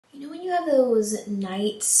You know when you have those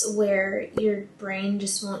nights where your brain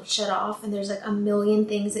just won't shut off and there's like a million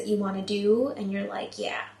things that you want to do and you're like,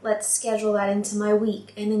 yeah, let's schedule that into my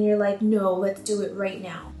week. And then you're like, no, let's do it right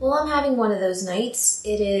now. Well, I'm having one of those nights.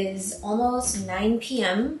 It is almost 9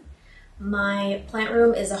 p.m. My plant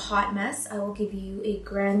room is a hot mess. I will give you a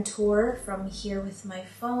grand tour from here with my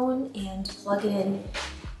phone and plug it in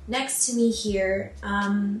next to me here.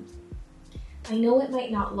 I know it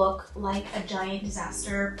might not look like a giant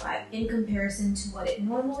disaster, but in comparison to what it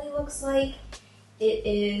normally looks like, it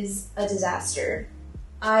is a disaster.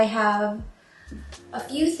 I have a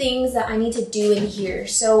few things that I need to do in here.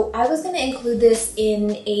 So I was gonna include this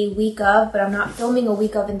in a week of, but I'm not filming a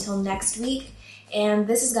week of until next week, and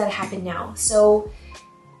this has gotta happen now. So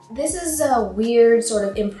this is a weird sort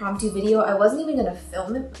of impromptu video. I wasn't even gonna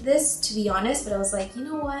film this, to be honest, but I was like, you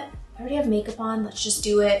know what? I already have makeup on, let's just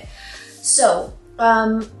do it. So,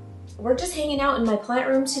 we're just hanging out in my plant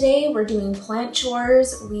room today. We're doing plant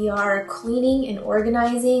chores. We are cleaning and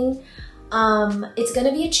organizing. It's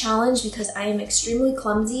gonna be a challenge because I am extremely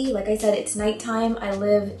clumsy. Like I said, it's nighttime. I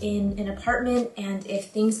live in an apartment, and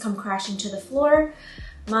if things come crashing to the floor,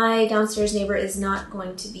 my downstairs neighbor is not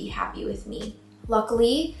going to be happy with me.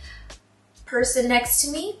 Luckily, person next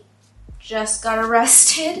to me just got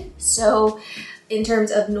arrested, so in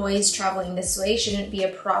terms of noise traveling this way, shouldn't be a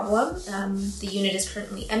problem. The unit is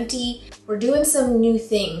currently empty. We're doing some new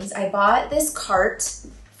things. I bought this cart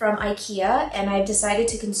from IKEA and I've decided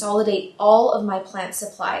to consolidate all of my plant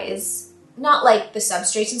supplies. Not like the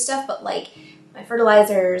substrates and stuff, but like my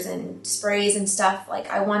fertilizers and sprays and stuff. Like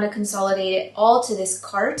I wanna consolidate it all to this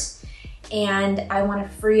cart, and I wanna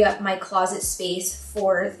free up my closet space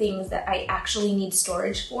for things that I actually need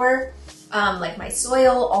storage for. Like my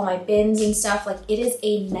soil, all my bins and stuff. Like it is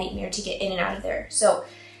a nightmare to get in and out of there. So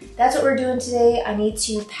that's what we're doing today. I need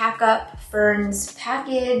to pack up Fern's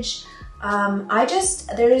package.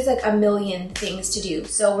 There's like a million things to do.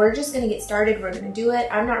 So we're just gonna get started. We're gonna do it.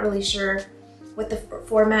 I'm not really sure what the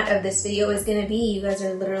format of this video is gonna be. You guys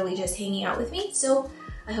are literally just hanging out with me. So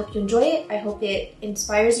I hope you enjoy it. I hope it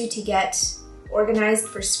inspires you to get organized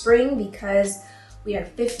for spring, because we are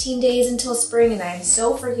 15 days until spring and I am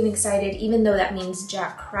so freaking excited, even though that means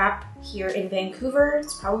jack crap here in Vancouver.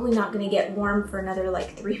 It's probably not gonna get warm for another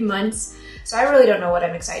like 3 months. So I really don't know what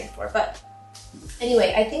I'm excited for. But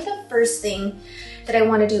anyway, I think the first thing that I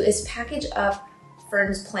wanna do is package up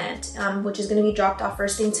Fern's plant, which is gonna be dropped off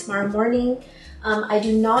first thing tomorrow morning. I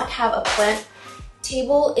do not have a plant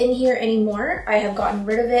table in here anymore. I have gotten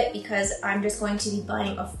rid of it because I'm just going to be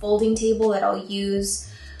buying a folding table that I'll use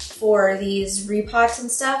for these repots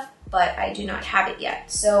and stuff, but I do not have it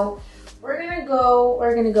yet. So we're gonna go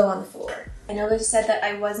on the floor. I know they said that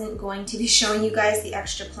I wasn't going to be showing you guys the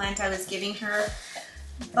extra plant I was giving her,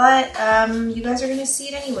 but you guys are gonna see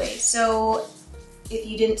it anyway. So if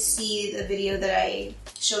you didn't see the video that I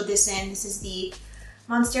showed this in, this is the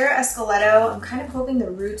Monstera Esqueleto. I'm kind of hoping the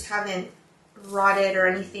roots haven't rotted or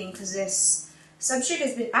anything, because this substrate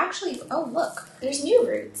has been actually, oh look, there's new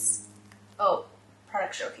roots. Oh,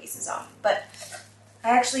 product showcase is off, but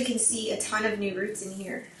I actually can see a ton of new roots in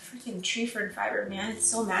here. Freaking tree fern fiber, man, it's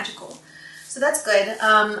so magical. So that's good.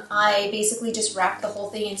 I basically just wrapped the whole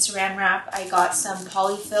thing in saran wrap. I got some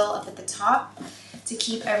polyfill up at the top to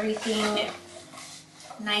keep everything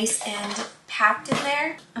nice and packed in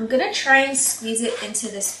there. I'm gonna try and squeeze it into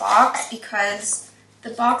this box because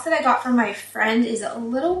the box that I got from my friend is a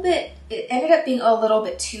little bit, it ended up being a little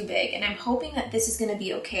bit too big, and I'm hoping that this is gonna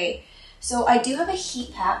be okay. So I do have a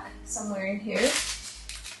heat pack somewhere in here.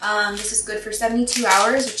 This is good for 72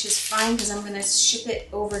 hours, which is fine because I'm gonna ship it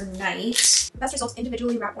overnight. The best results: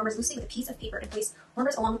 individually wrap warmers loosely with a piece of paper and place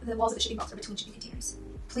warmers along the walls of the shipping box or between shipping containers.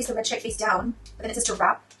 Place the red stripe face down, but then it says to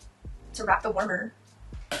wrap the warmer.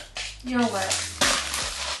 You know what?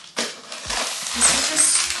 This is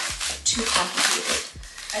just too complicated.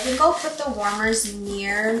 I think I'll put the warmers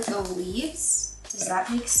near the leaves. Does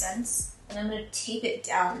that make sense? And I'm gonna tape it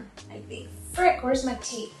down, I think. Frick, where's my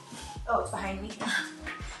tape? Oh, it's behind me.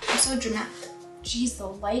 I'm so dramatic. Jeez, the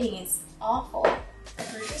lighting is awful.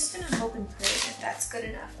 We're just gonna hope and pray that that's good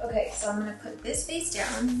enough. Okay, so I'm gonna put this face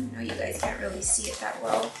down. I know you guys can't really see it that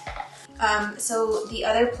well. So the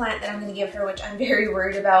other plant that I'm gonna give her, which I'm very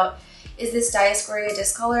worried about, is this Dioscorea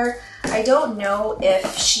discolor. I don't know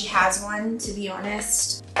if she has one, to be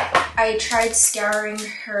honest. I tried scouring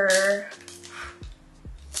her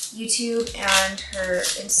YouTube and her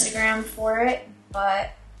Instagram for it,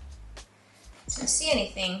 but I didn't see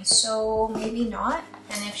anything, so maybe not.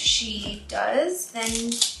 And if she does,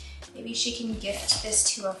 then maybe she can gift this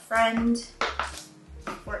to a friend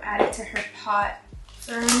or add it to her pot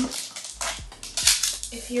fern.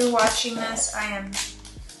 If you're watching this, I am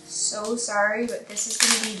so sorry, but this is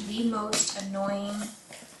going to be the most annoying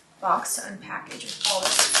box to unpackage with all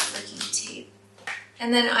this freaking tape.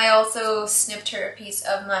 And then I also snipped her a piece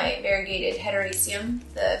of my variegated heteroecium,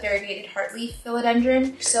 the variegated heartleaf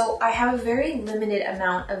philodendron. So I have a very limited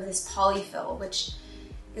amount of this polyfill, which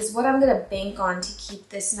is what I'm going to bank on to keep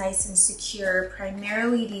this nice and secure.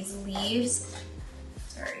 Primarily these leaves.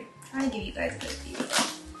 Sorry, I'm trying to give you guys a good view.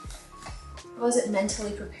 I wasn't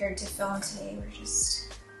mentally prepared to film today.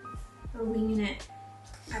 We're winging it.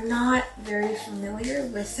 I'm not very familiar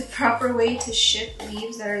with the proper way to ship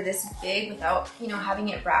leaves that are this big without, you know, having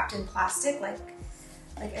it wrapped in plastic like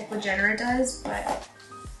Equigenera does, but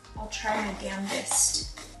I'll try my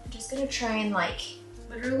damnedest. I'm just gonna try and like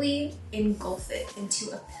literally engulf it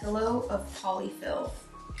into a pillow of polyfill.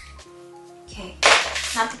 Okay,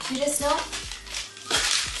 not the cutest note,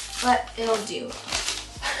 but it'll do.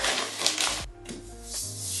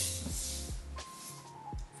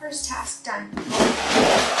 First task done.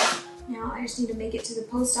 Now I just need to make it to the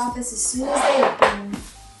post office as soon as they open.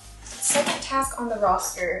 Second task on the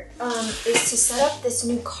roster is to set up this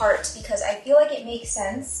new cart because I feel like it makes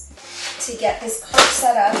sense to get this cart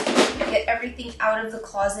set up, get everything out of the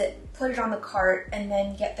closet, put it on the cart, and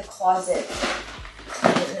then get the closet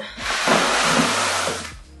clean.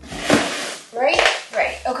 Right.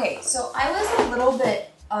 Okay, so I was a little bit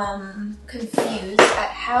confused at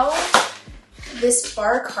how this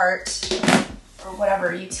bar cart, or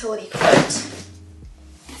whatever, utility cart,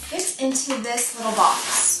 fits into this little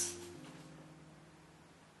box.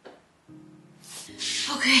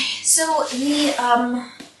 Okay, so the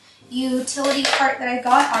utility cart that I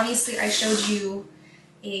got, obviously I showed you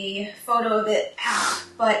a photo of it,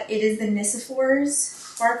 but it is the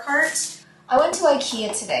Nissafor's bar cart. I went to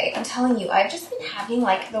IKEA today. I'm telling you, I've just been having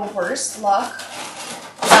like the worst luck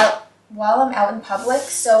while I'm out in public.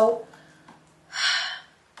 So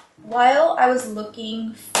while I was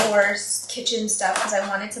looking for kitchen stuff because I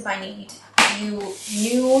wanted to buy new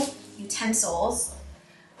utensils,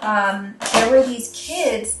 there were these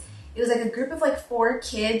kids. It was like a group of like 4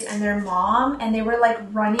 kids and their mom, and they were like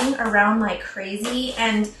running around like crazy.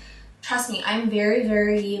 And trust me, I'm very,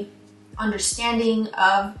 very understanding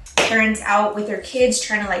of parents out with their kids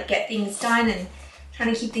trying to like get things done and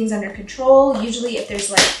trying to keep things under control. Usually if there's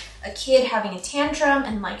like a kid having a tantrum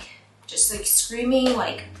and like just like screaming,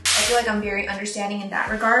 like I feel like I'm very understanding in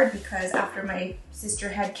that regard because after my sister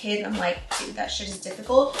had kids, I'm like, dude, that shit is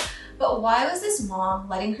difficult. But why was this mom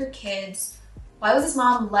letting her kids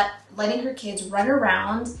run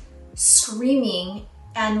around screaming,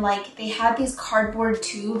 and like they had these cardboard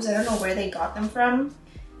tubes, I don't know where they got them from,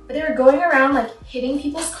 but they were going around like hitting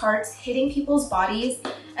people's carts, hitting people's bodies,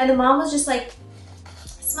 and the mom was just like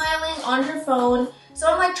smiling on her phone.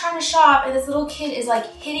 So I'm like trying to shop and this little kid is like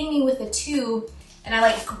hitting me with a tube, and I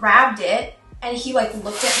like grabbed it and he like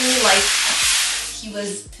looked at me like he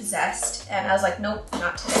was possessed, and I was like, nope,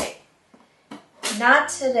 not today. Not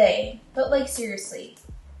today. But like seriously.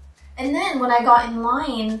 And then when I got in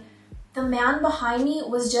line, the man behind me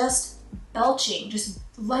was just belching, just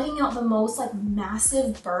letting out the most like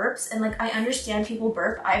massive burps. And like I understand people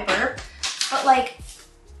burp, I burp, but like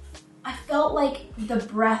I felt like the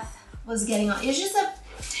breath was getting on. It was just a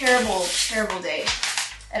terrible, terrible day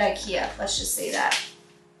at IKEA. Let's just say that.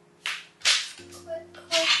 Click,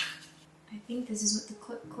 click. I think this is what the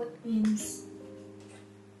click, click means.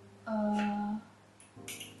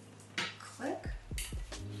 Click.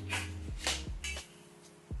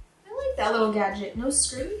 I like that little gadget. No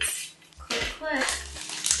screws. Click, click.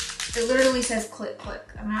 It literally says click, click.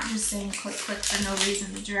 I'm not just saying click, click for no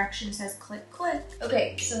reason. The direction says click, click.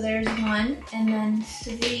 Okay, so there's 1 and then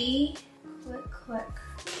 3. Click, click.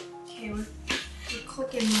 Okay, we're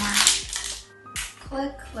clicking more.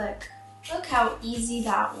 Click, click. Look how easy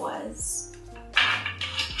that was.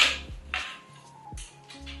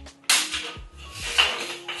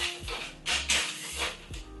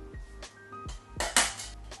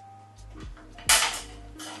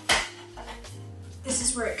 This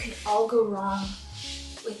is where it can all go wrong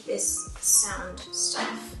with this sound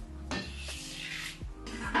stuff.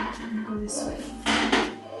 I'm gonna go this way.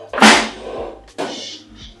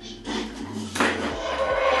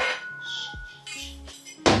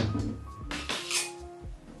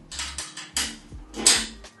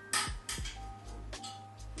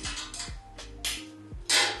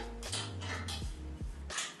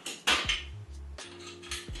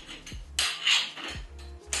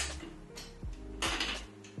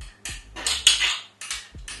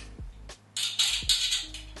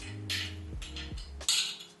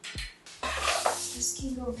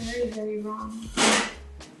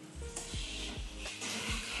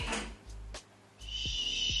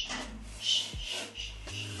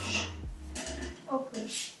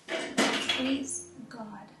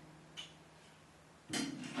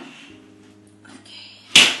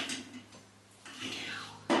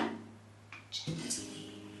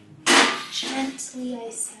 Gently. Gently, I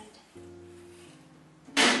said.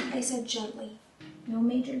 I said gently. No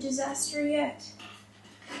major disaster yet.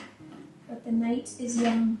 But the night is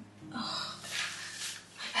young. Oh,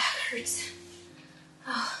 my back hurts.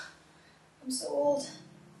 Oh, I'm so old.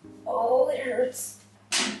 Oh, it hurts.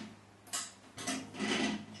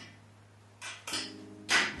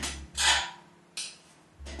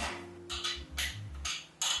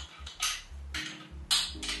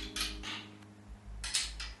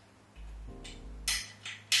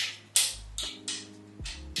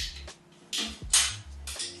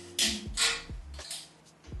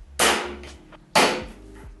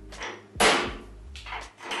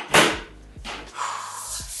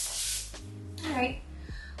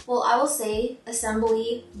 Well, I will say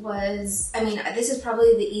assembly was, this is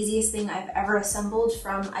probably the easiest thing I've ever assembled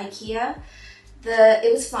from IKEA.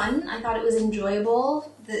 It was fun. I thought it was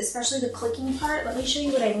enjoyable, especially the clicking part. Let me show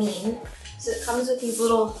you what I mean. So it comes with these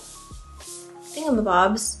little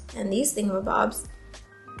thingamabobs, and these thingamabobs,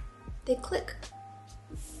 they click.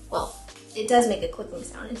 Well, it does make a clicking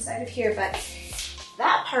sound inside of here, but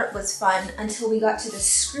that part was fun until we got to the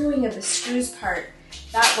screwing of the screws part.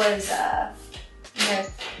 That was, I'm gonna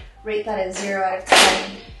rate that at 0 out of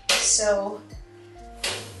 10. So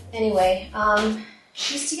anyway,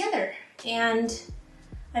 she's together and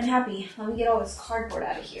I'm happy. Let me get all this cardboard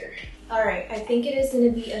out of here. All right, I think it is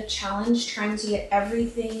gonna be a challenge trying to get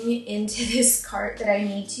everything into this cart that I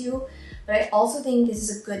need to, but I also think this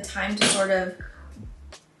is a good time to sort of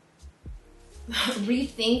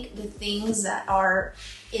rethink the things that are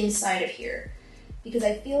inside of here, because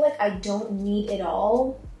I feel like I don't need it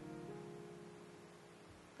all.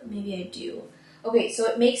 But maybe I do. Okay, so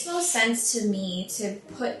it makes most sense to me to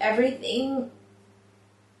put everything,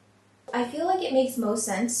 I feel like it makes most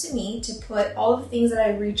sense to me to put all of the things that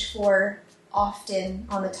I reach for often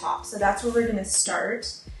on the top. So that's where we're gonna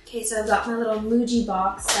start. Okay, so I've got my little Muji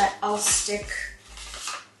box that I'll stick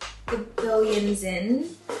the billions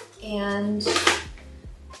in, and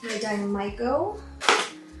my Dynamico.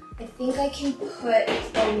 I think I can put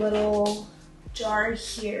a little jar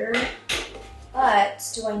here. But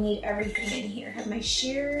do I need everything in here? I have my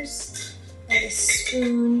shears, I have a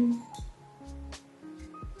spoon.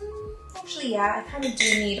 Actually, yeah, I kind of do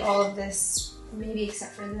need all of this, maybe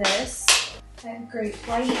except for this. I have great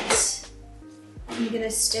white. I'm gonna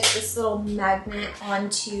stick this little magnet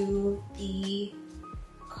onto the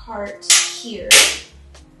cart here.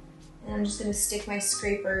 And I'm just gonna stick my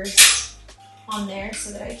scrapers on there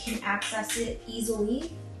so that I can access it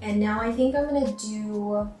easily. And now I think I'm gonna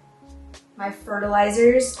do my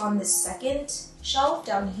fertilizers on the second shelf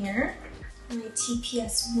down here. My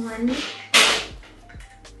TPS 1,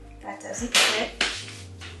 that doesn't fit.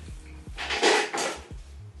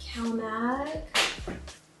 CalMag.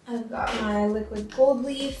 I've got my liquid gold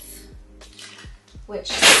leaf, which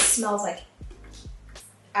smells like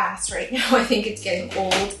ass right now. I think it's getting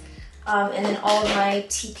old. And then all of my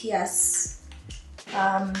TPS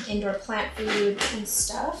indoor plant food and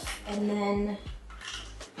stuff. And then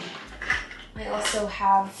I also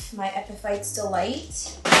have my Epiphytes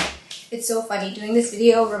Delight. It's so funny, doing this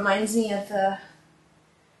video reminds me of the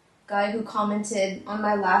guy who commented on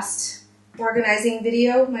my last organizing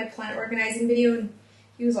video, my plant organizing video, and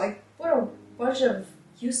he was like, what a bunch of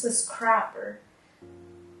useless crap or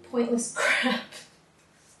pointless crap.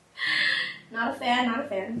 Not a fan, not a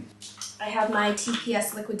fan. I have my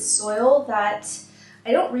TPS liquid soil that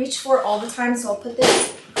I don't reach for all the time, so I'll put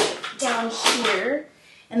this down here.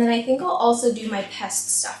 And then I think I'll also do my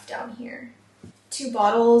pest stuff down here. 2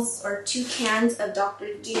 bottles or 2 cans of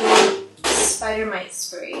Dr. Doom spider mite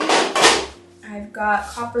spray. I've got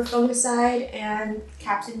copper fungicide and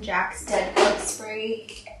Captain Jack's dead bug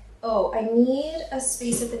spray. Oh, I need a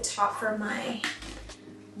space at the top for my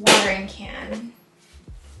watering can.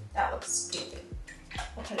 That looks stupid.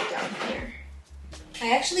 I'll put it down here.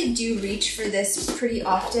 I actually do reach for this pretty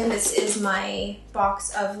often. This is my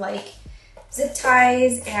box of like zip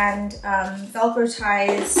ties and Velcro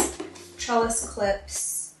ties, trellis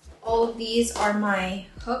clips. All of these are my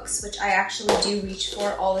hooks, which I actually do reach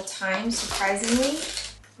for all the time, surprisingly.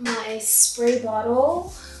 My spray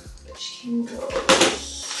bottle, which can go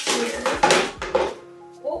here.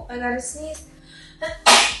 Oh, I gotta sneeze.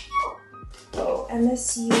 Oh,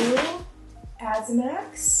 MSU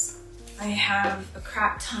Azimax. I have a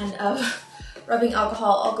crap ton of rubbing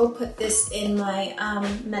alcohol. I'll go put this in my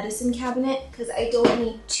medicine cabinet because I don't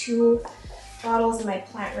need 2 bottles in my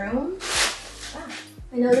plant room.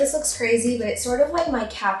 I know this looks crazy, but it's sort of like my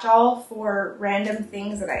catch-all for random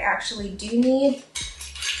things that I actually do need.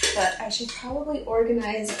 But I should probably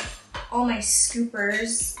organize all my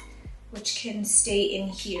scoopers which can stay in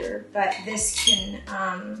here, but this can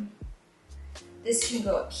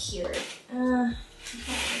go up here. I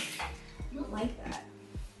don't like that.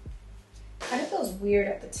 Kind of feels weird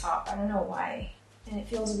at the top. I don't know why. And it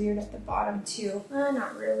feels weird at the bottom too.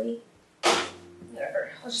 Not really.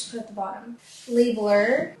 Whatever, I'll just put it at the bottom.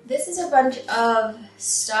 Labeler. This is a bunch of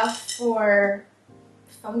stuff for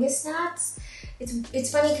fungus gnats.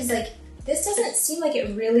 It's funny because like this doesn't seem like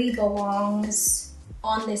it really belongs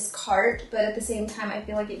on this cart, but at the same time I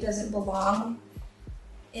feel like it doesn't belong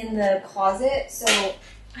in the closet. So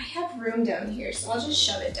I have room down here, so I'll just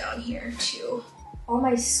shove it down here too. All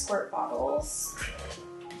my squirt bottles.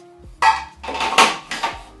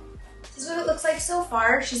 This is what it looks like so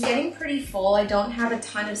far. She's getting pretty full. I don't have a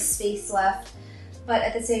ton of space left, but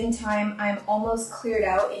at the same time, I'm almost cleared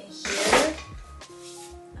out in here.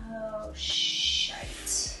 Oh,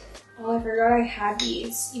 shite. Oh, I forgot I had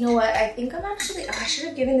these. You know what? I think I'm actually, I should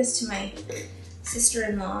have given this to my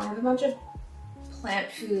sister-in-law. I have a bunch of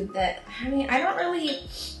plant food that, I mean, I don't really,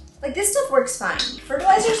 like this stuff works fine.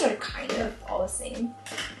 Fertilizers are kind of all the same.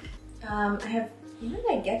 I have, where did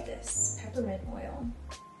I get this? Peppermint oil.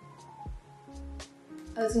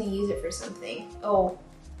 I was gonna use it for something. Oh,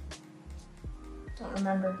 don't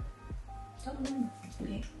remember.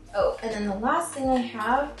 Okay. Oh, and then the last thing I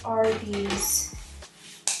have are these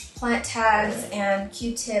plant tags and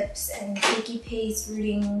Q-tips and cakey paste,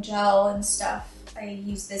 rooting gel and stuff. I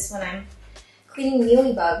use this when I'm cleaning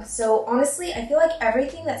mealybugs. So honestly, I feel like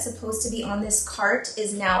everything that's supposed to be on this cart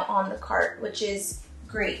is now on the cart, which is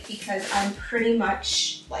great because I'm pretty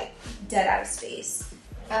much like dead out of space.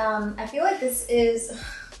 I feel like this is,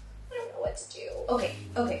 I don't know what to do.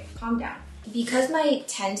 Okay, calm down. Because my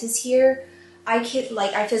tent is here, I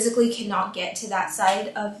physically cannot get to that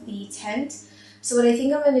side of the tent. So what I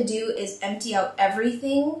think I'm gonna do is empty out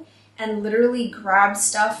everything and literally grab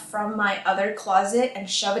stuff from my other closet and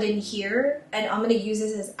shove it in here. And I'm gonna use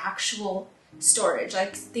this as actual storage,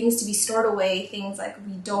 like things to be stored away, things like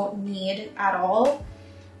we don't need at all.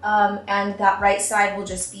 And that right side will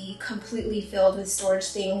just be completely filled with storage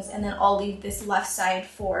things, and then I'll leave this left side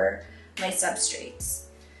for my substrates.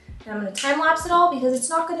 And I'm gonna time lapse it all because it's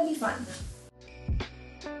not gonna be fun.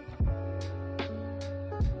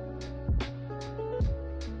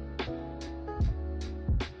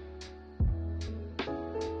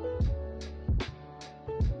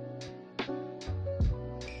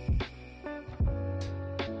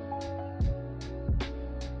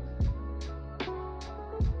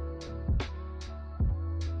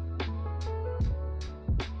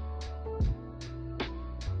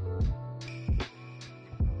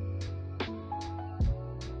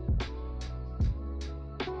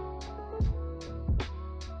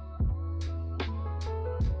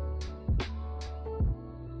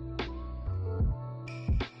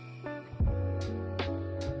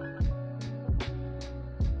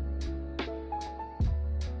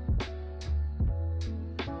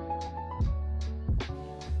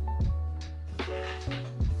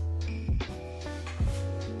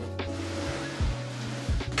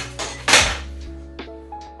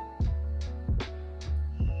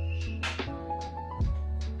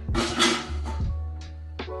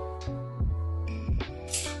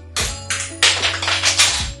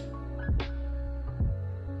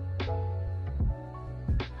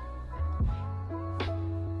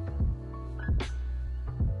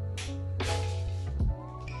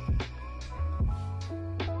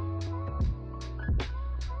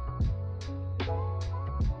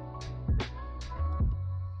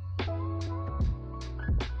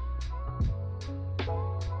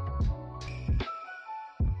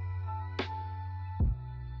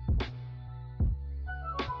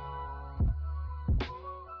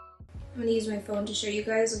 I'm gonna use my phone to show you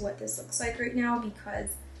guys what this looks like right now because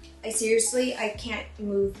I can't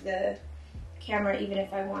move the camera even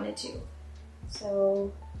if I wanted to.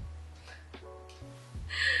 So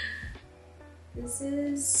this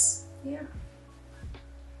is, yeah.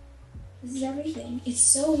 This is everything. It's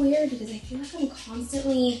so weird because I feel like I'm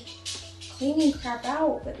constantly cleaning crap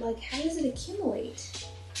out, but like, how does it accumulate?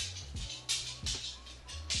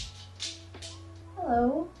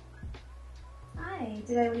 Hello. Hi,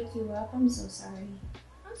 did I wake you up? I'm so sorry.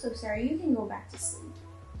 I'm so sorry, you can go back to sleep.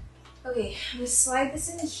 Okay, I'm gonna slide this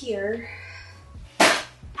in here.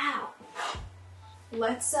 Ow.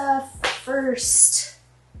 Let's first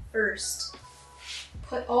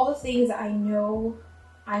put all the things that I know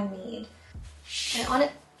I need. I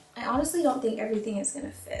honestly don't think everything is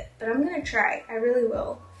gonna fit, but I'm gonna try. I really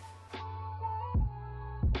will.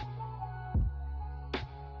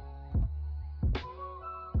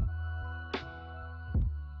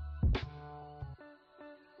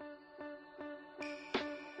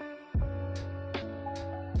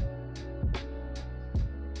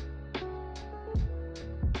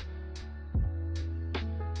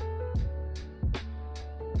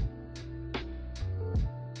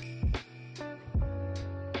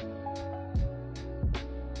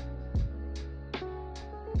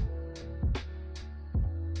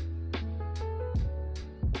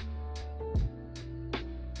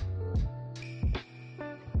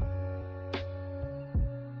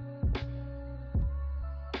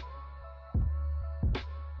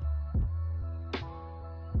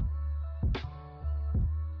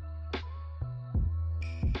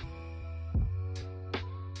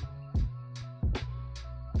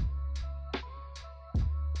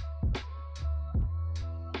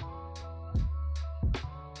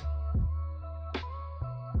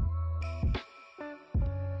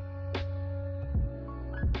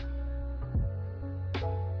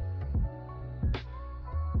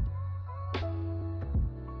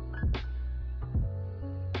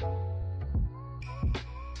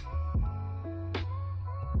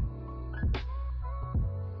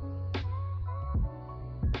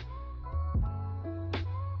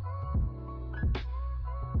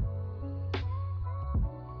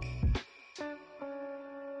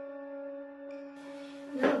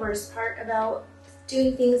 You know the worst part about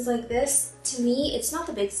doing things like this? To me, it's not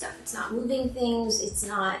the big stuff. It's not moving things. It's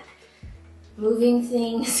not moving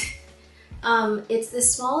things. It's the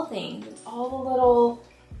small things. It's all the little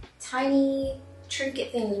tiny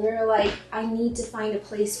trinket things where like I need to find a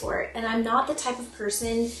place for it. And I'm not the type of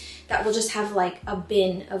person that will just have like a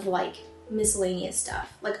bin of like miscellaneous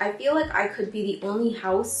stuff. Like I feel like I could be the only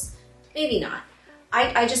house, maybe not.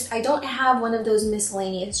 I don't have one of those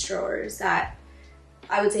miscellaneous drawers that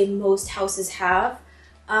I would say most houses have,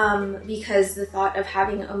 because the thought of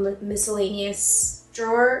having a miscellaneous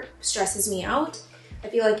drawer stresses me out. I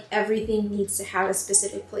feel like everything needs to have a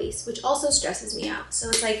specific place, which also stresses me out. So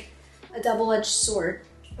it's like a double-edged sword.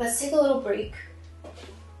 Let's take a little break.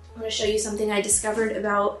 I'm gonna show you something I discovered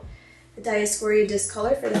about the Diascoria disc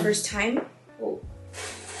color for the first time. Oh.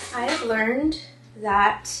 I have learned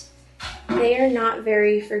that they are not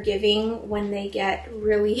very forgiving when they get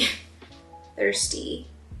really thirsty.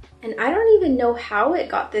 And I don't even know how it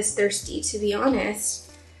got this thirsty, to be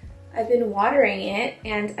honest. I've been watering it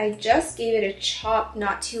and I just gave it a chop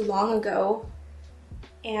not too long ago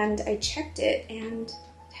and I checked it and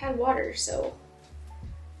it had water, so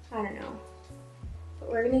I don't know. But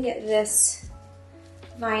we're gonna get this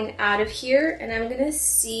vine out of here and I'm gonna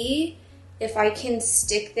see if I can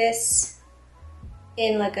stick this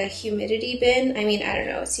in like a humidity bin. I mean, I don't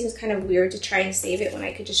know, it seems kind of weird to try and save it when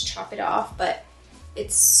I could just chop it off, but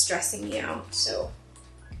it's stressing me out, so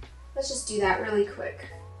let's just do that really quick.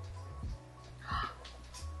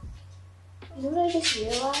 You know what I just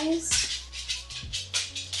realized?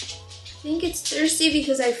 I think it's thirsty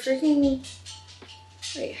because I freaking...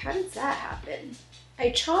 Wait, how did that happen? I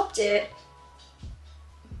chopped it.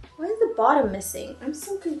 Why is the bottom missing? I'm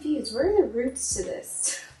so confused. Where are the roots to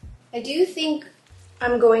this? I do think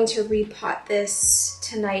I'm going to repot this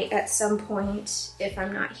tonight at some point if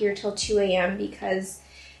I'm not here till 2 a.m. because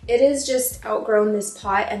it is just outgrown this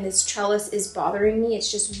pot and this trellis is bothering me.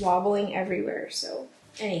 It's just wobbling everywhere. So,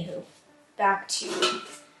 anywho, back to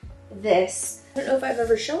this. I don't know if I've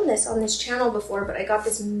ever shown this on this channel before, but I got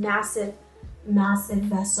this massive, massive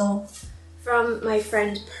vessel from my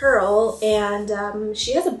friend Pearl, and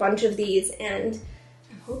she has a bunch of these, and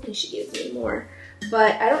I'm hoping she gives me more.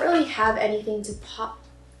 But I don't really have anything to pot.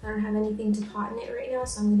 I don't have anything to pot in it right now,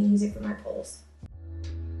 so I'm gonna use it for my bowls.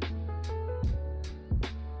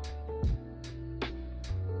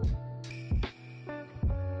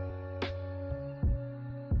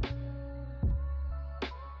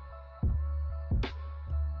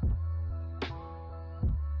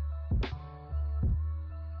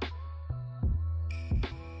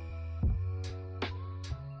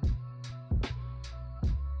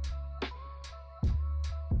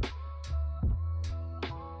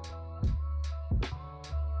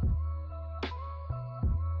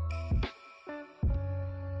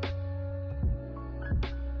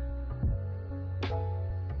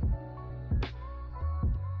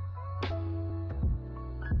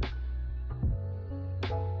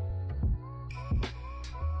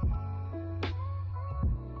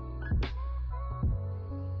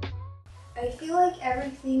 I feel like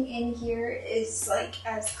everything in here is like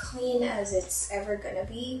as clean as it's ever gonna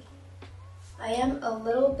be. I am a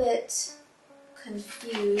little bit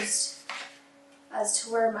confused as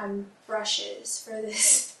to where my brush is for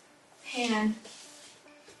this pan.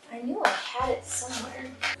 I knew I had it somewhere.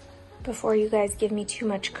 Before you guys give me too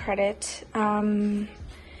much credit,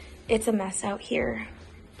 it's a mess out here.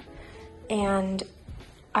 And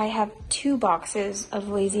I have 2 boxes of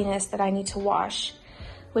laziness that I need to wash,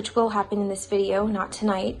 which will happen in this video, not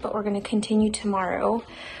tonight, but we're gonna continue tomorrow.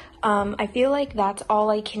 I feel like that's all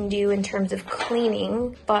I can do in terms of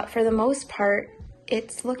cleaning, but for the most part,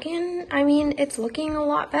 it's looking, I mean, it's looking a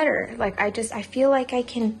lot better. Like I feel like I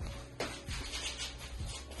can, there's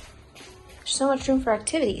so much room for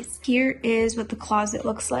activities. Here is what the closet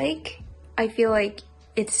looks like. I feel like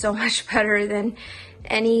it's so much better than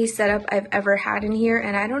any setup I've ever had in here,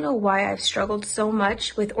 and I don't know why I've struggled so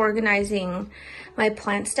much with organizing my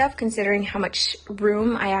plant stuff considering how much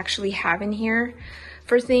room I actually have in here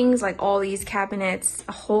for things like all these cabinets,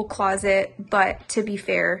 a whole closet. But to be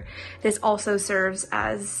fair, this also serves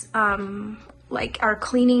as like our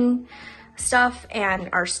cleaning stuff and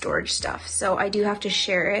our storage stuff, so I do have to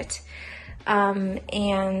share it.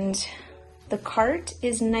 And the cart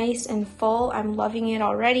is nice and full. I'm loving it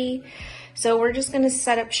already. So we're just gonna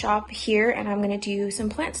set up shop here and I'm gonna do some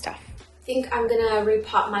plant stuff. I think I'm gonna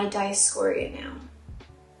repot my Diascoria now.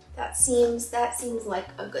 That seems like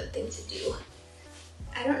a good thing to do.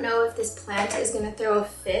 I don't know if this plant is gonna throw a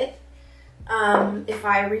fit if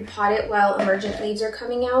I repot it while emergent leaves are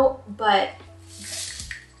coming out, but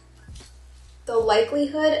the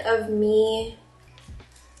likelihood of me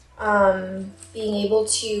being able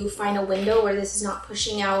to find a window where this is not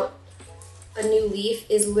pushing out a new leaf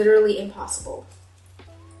is literally impossible.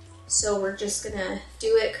 So we're just gonna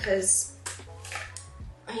do it because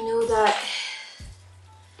I know that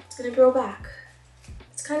it's gonna grow back.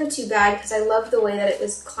 It's kind of too bad because I love the way that it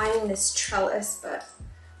was climbing this trellis, but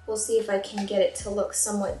we'll see if I can get it to look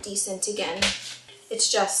somewhat decent again.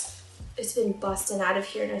 It's been busting out of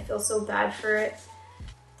here and I feel so bad for it.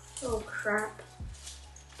 Oh crap.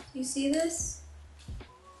 You see this?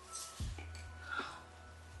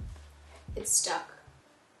 It's stuck.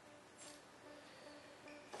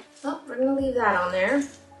 Oh, we're gonna leave that on there.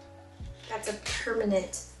 That's a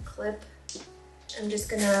permanent clip. I'm just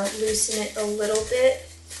gonna loosen it a little bit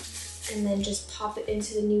and then just pop it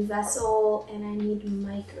into the new vessel, and I need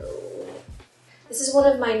Micro. This is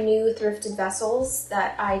one of my new thrifted vessels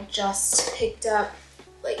that I just picked up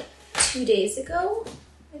like 2 days ago,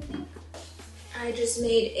 I think. I just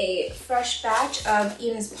made a fresh batch of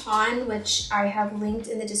Ina's Pond, which I have linked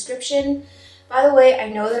in the description. By the way, I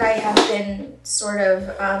know that I have been sort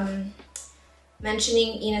of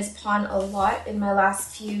mentioning Ina's Pond a lot in my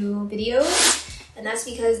last few videos, and that's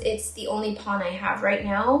because it's the only pond I have right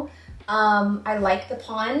now. I like the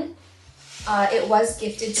pond. It was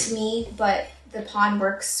gifted to me, but the pond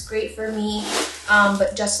works great for me.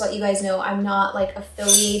 But just to let you guys know, I'm not like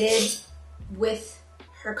affiliated with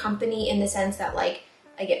her company in the sense that like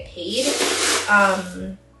I get paid.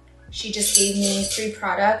 She just gave me free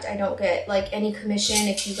product. I don't get like any commission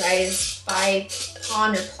if you guys buy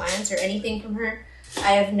pond or plants or anything from her.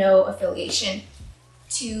 I have no affiliation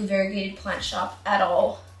to Variegated Plant Shop at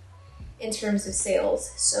all in terms of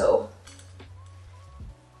sales. So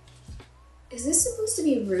is this supposed to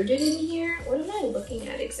be rooted in here? What am I looking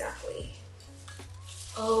at exactly?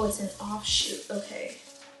 Oh, it's an offshoot. Okay.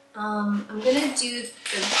 I'm gonna do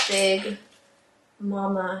the big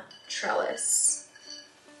mama trellis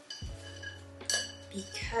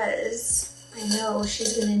because I know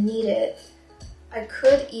she's gonna need it. I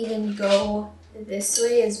could even go this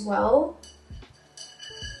way as well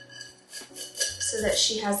so that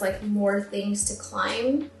she has like more things to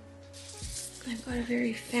climb. I've got a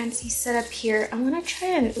very fancy setup here. I'm gonna try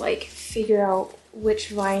and like figure out which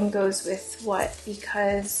vine goes with what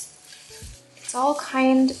because it's all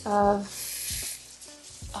kind of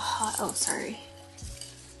a hot, oh sorry.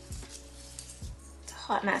 It's a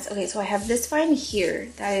hot mess. Okay, so I have this vine here.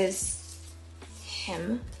 That is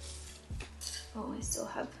him. Oh, I still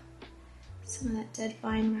have some of that dead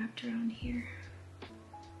vine wrapped around here.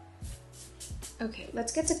 Okay,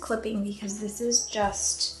 let's get to clipping because this is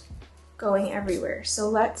just going everywhere. So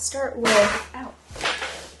let's start with, ow,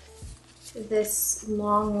 this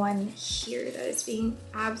long one here that is being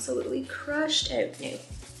absolutely crushed out now.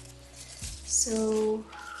 So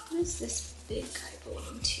who does this big guy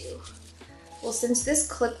belong to? Well, since this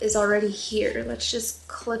clip is already here, let's just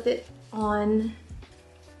clip it on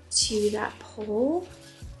to that pole.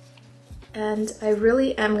 And I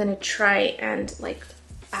really am gonna try and like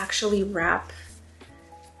actually wrap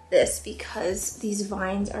this because these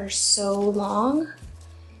vines are so long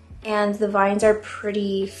and the vines are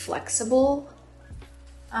pretty flexible.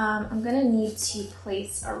 I'm gonna need to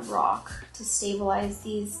place a rock to stabilize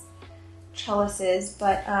these trellises,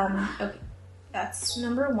 but okay, that's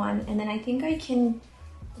number one. And then I think I can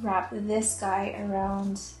wrap this guy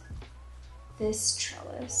around this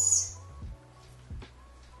trellis.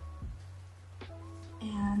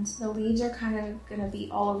 And the leaves are kind of gonna be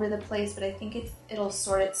all over the place, but I think it'll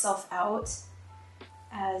sort itself out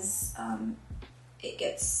as it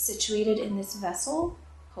gets situated in this vessel,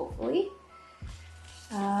 hopefully.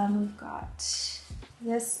 We've got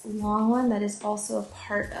this long one that is also a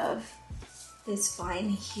part of this vine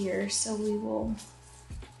here, so we will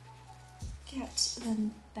get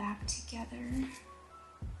them back together.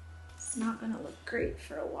 It's not gonna look great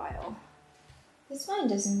for a while. This vine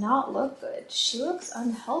does not look good. She looks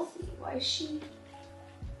unhealthy. Why is she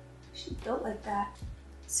built like that?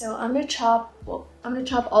 So I'm gonna chop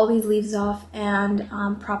all these leaves off and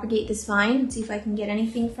propagate this vine and see if I can get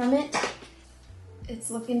anything from it. It's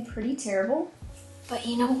looking pretty terrible, but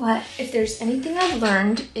you know what? If there's anything I've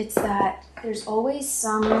learned, it's that there's always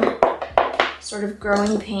some sort of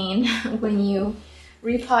growing pain when you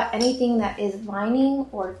repot anything that is vining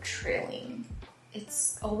or trailing.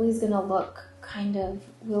 It's always gonna look kind of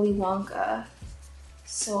Willy Wonka.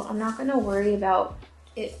 So I'm not gonna worry about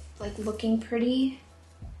it like looking pretty.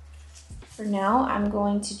 For now, I'm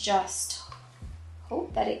going to just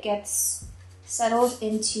hope that it gets settled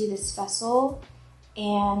into this vessel,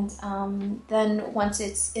 and then once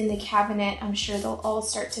it's in the cabinet, I'm sure they'll all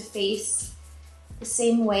start to face the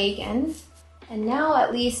same way again. And now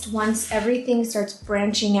at least once everything starts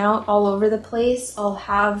branching out all over the place, I'll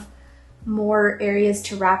have more areas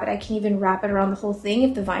to wrap it. I can even wrap it around the whole thing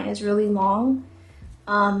if the vine is really long.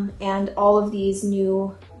 And all of these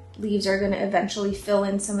new leaves are going to eventually fill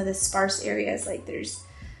in some of the sparse areas. Like there's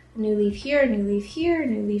a new leaf here, a new leaf here, a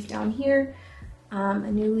new leaf down here,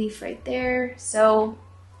 a new leaf right there. So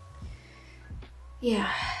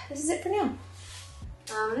yeah, this is it for now.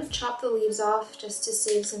 I'm going to chop the leaves off just to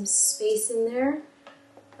save some space in there.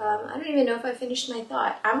 I don't even know if I finished my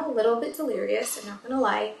thought. I'm a little bit delirious, I'm not going to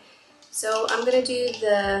lie. So I'm going to do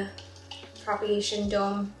the propagation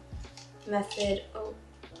dome method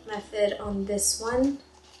on this one.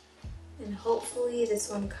 And hopefully this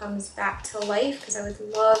one comes back to life because I would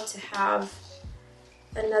love to have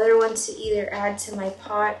another one to either add to my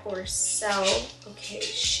pot or sell. Okay,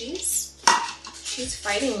 she's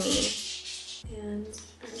fighting me. And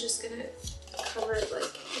I'm just gonna cover it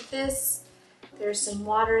like this. There's some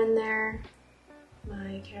water in there.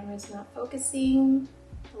 My camera's not focusing.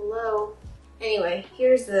 Hello. Anyway,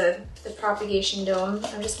 here's the propagation dome.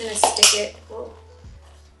 I'm just gonna stick it. Whoa.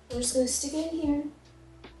 I'm just gonna stick it in here.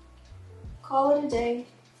 Call it a day.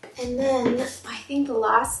 And then I think the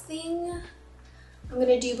last thing I'm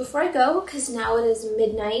gonna do before I go, because now it is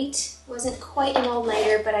midnight. Wasn't quite an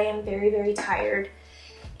all-nighter, but I am very, very tired.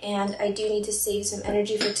 And I do need to save some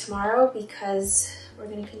energy for tomorrow because we're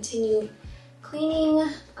gonna continue cleaning.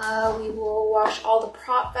 We will wash all the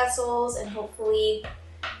prop vessels and hopefully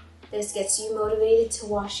this gets you motivated to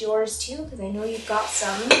wash yours too because I know you've got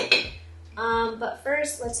some. But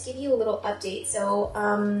first, let's give you a little update. So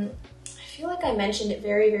I feel like I mentioned it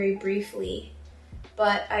very, very briefly,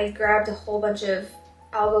 but I grabbed a whole bunch of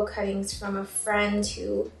algo cuttings from a friend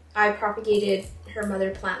who I propagated her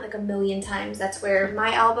mother plant like 1,000,000 times. That's where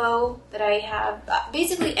my elbow that I have,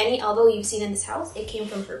 basically any elbow you've seen in this house, it came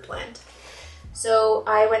from her plant. So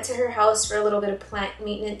I went to her house for a little bit of plant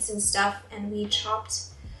maintenance and stuff, and we chopped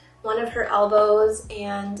one of her elbows,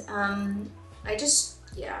 and I just,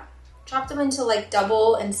 chopped them into like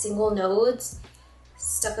double and single nodes,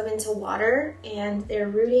 stuck them into water, and they're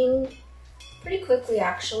rooting pretty quickly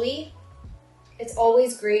actually. It's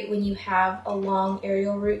always great when you have a long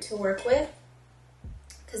aerial root to work with,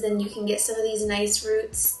 because then you can get some of these nice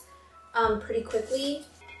roots pretty quickly.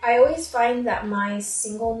 I always find that my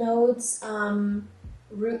single nodes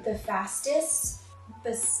root the fastest,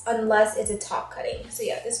 unless it's a top cutting. So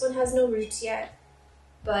yeah, this one has no roots yet,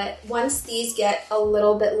 but once these get a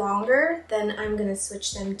little bit longer, then I'm gonna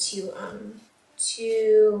switch them to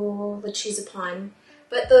Lechuzapon.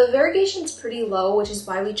 But the variegation's pretty low, which is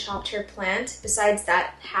why we chopped her plant, besides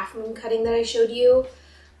that half moon cutting that I showed you.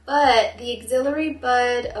 But the auxiliary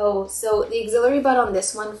bud, so the auxiliary bud on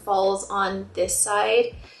this one falls on this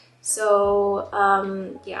side. So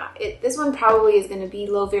this one probably is gonna be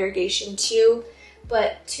low variegation too.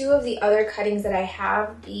 But two of the other cuttings that I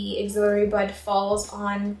have, the auxiliary bud falls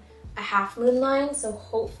on a half moon line. So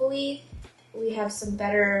hopefully we have some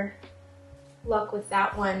better luck with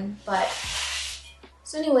that one.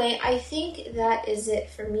 So anyway, I think that is it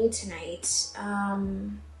for me tonight.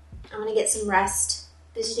 I'm gonna get some rest.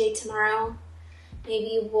 Busy day tomorrow.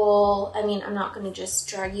 Maybe I'm not gonna just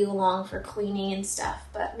drag you along for cleaning and stuff,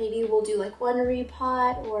 but maybe we'll do like one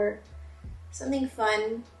repot or something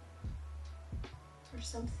fun or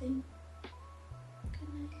something.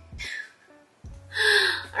 Good night.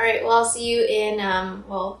 All right, well, I'll see you in,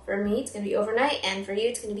 for me, it's gonna be overnight, and for you,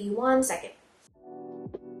 it's gonna be 1 second.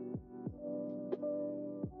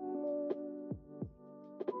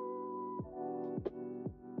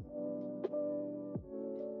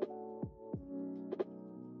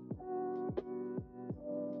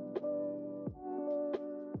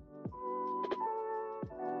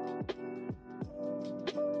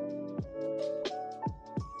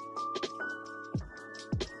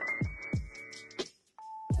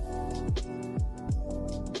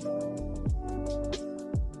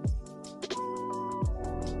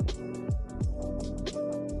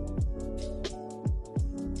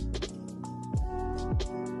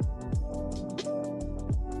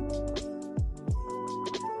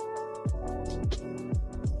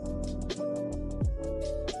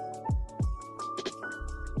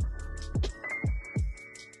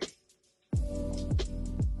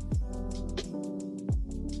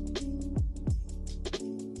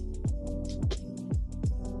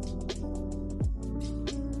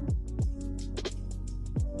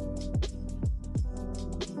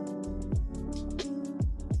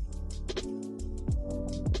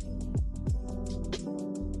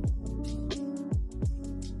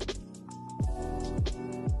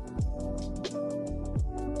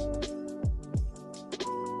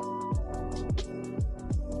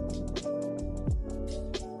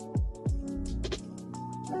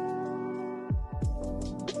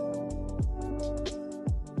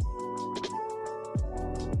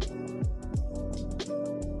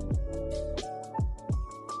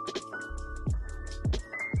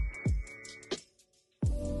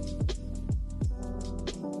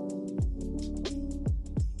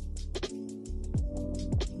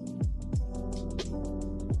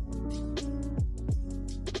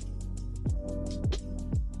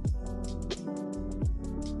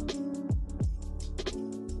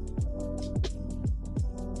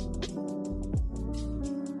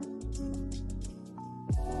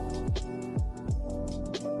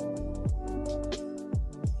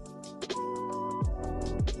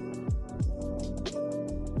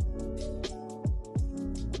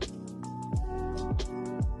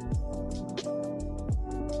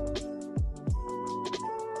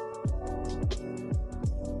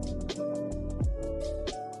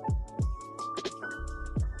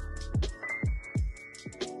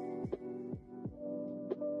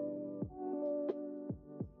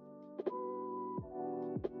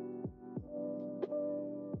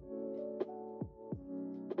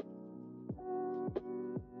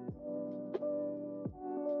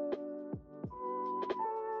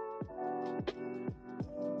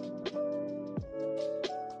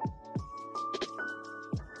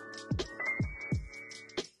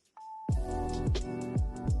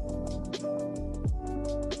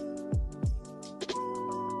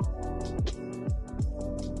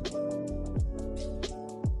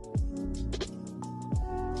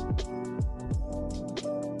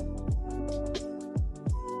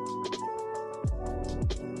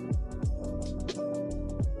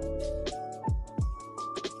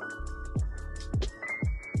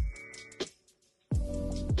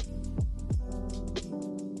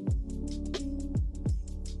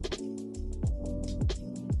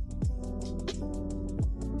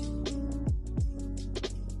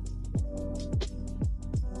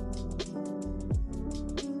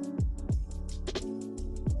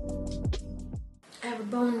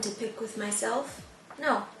 bone to pick with myself.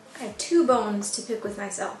 No, I have 2 bones to pick with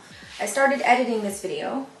myself. I started editing this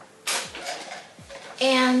video,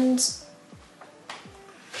 and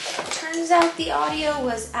turns out the audio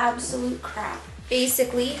was absolute crap.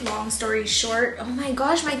 Basically, long story short, oh my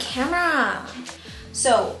gosh, my camera!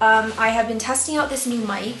 So, I have been testing out this new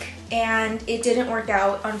mic, and it didn't work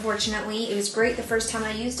out, unfortunately. It was great the first time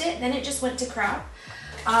I used it, then it just went to crap.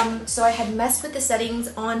 So I had messed with the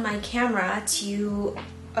settings on my camera to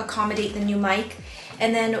accommodate the new mic,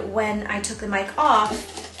 and then when I took the mic off,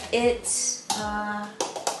 it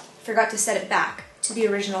forgot to set it back to the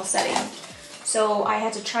original setting. So I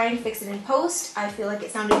had to try and fix it in post. I feel like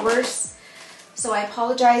it sounded worse. So I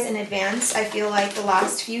apologize in advance. I feel like the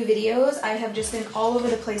last few videos I have just been all over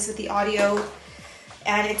the place with the audio,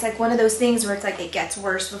 and it's like one of those things where it's like it gets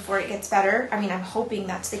worse before it gets better. I mean, I'm hoping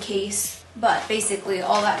that's the case, but basically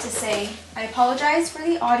all that to say, I apologize for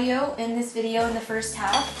the audio in this video in the first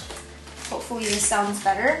half. Hopefully this sounds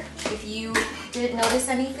better. If you didn't notice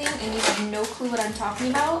anything and you have no clue what I'm talking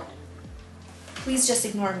about, please just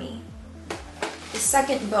ignore me. The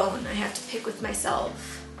second bone I have to pick with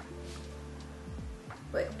myself.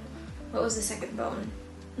 Wait, what was the second bone?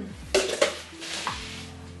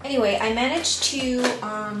 Anyway, I managed to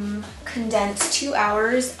condense 2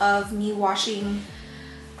 hours of me washing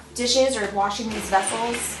dishes or washing these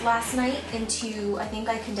vessels last night into, I think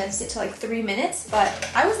I condensed it to like 3 minutes, but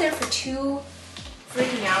I was there for 2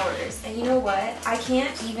 freaking hours. And you know what? I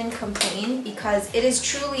can't even complain because it is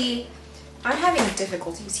truly, I'm having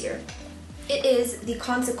difficulties here. It is the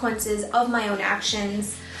consequences of my own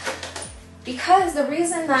actions. Because the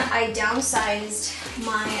reason that I downsized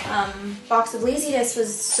my box of laziness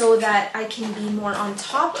was so that I can be more on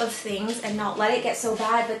top of things and not let it get so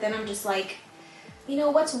bad, but then I'm just like, you know,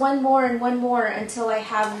 what's one more and one more until I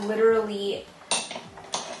have literally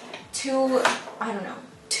 2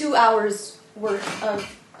 hours worth of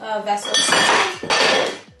vessels.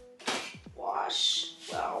 Wash.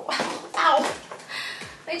 Wow. Ow!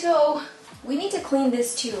 My toe. We need to clean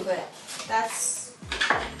this too, but that's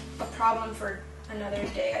a problem for another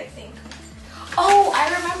day, I think. Oh, I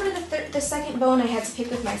remember the second bone I had to pick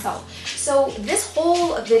with myself. So this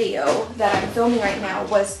whole video that I'm filming right now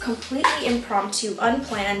was completely impromptu,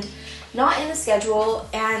 unplanned, not in the schedule,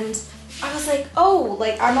 and I was like, oh,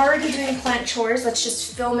 like I'm already doing plant chores, let's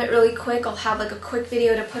just film it really quick. I'll have like a quick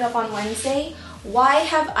video to put up on Wednesday. Why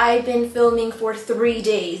have I been filming for 3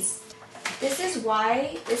 days? This is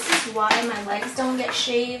why my legs don't get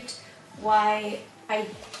shaved, why I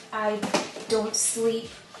don't sleep.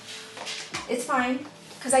 It's fine,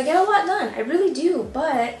 because I get a lot done. I really do,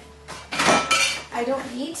 but I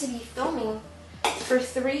don't need to be filming for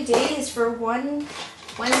 3 days for one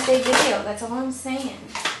Wednesday video. That's all I'm saying.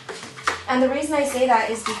 And the reason I say that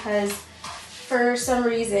is because for some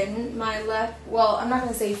reason, well, I'm not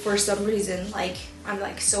going to say for some reason, like I'm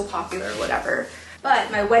like so popular or whatever,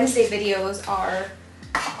 but my Wednesday videos are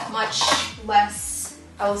much less,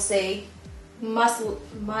 I will say, much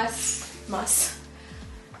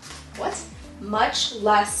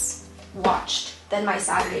less watched than my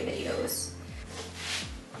Saturday videos.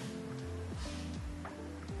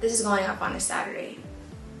 This is going up on a Saturday.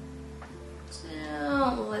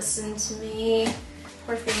 Don't listen to me.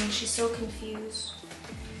 Poor thing, she's so confused.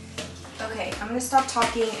 Okay, I'm gonna stop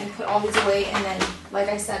talking and put all these away, and then, like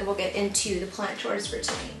I said, we'll get into the plant chores for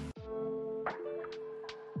tonight.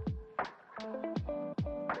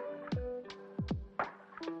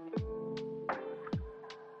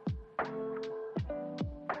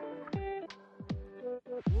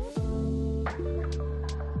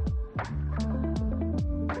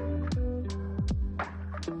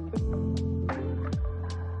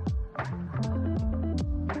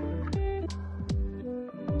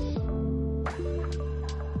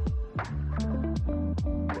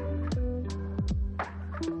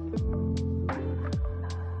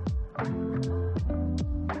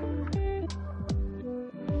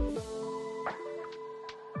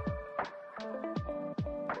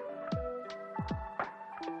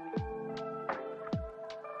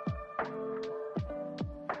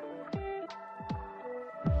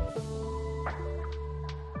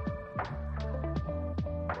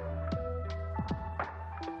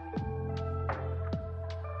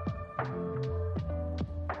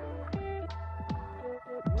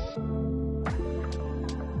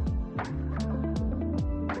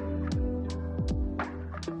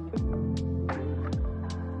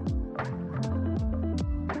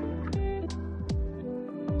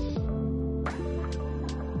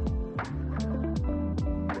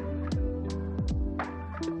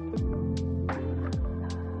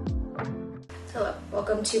 Hello,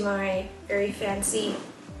 welcome to my very fancy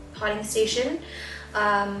potting station.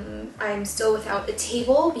 I'm still without a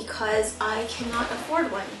table because I cannot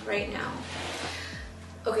afford one right now.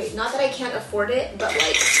 Okay, not that I can't afford it, but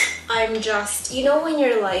like I'm just, you know when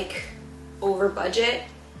you're like over budget,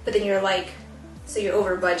 but then you're like, so you're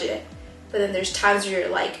over budget, but then there's times where you're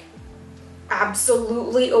like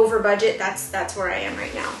absolutely over budget. That's where I am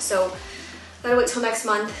right now. So gotta wait till next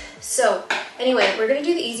month. So anyway, we're gonna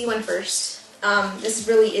do the easy one first. This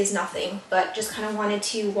really is nothing, but just kind of wanted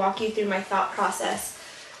to walk you through my thought process.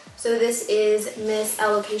 So this is Miss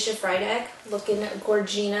Alocasia Frydek, looking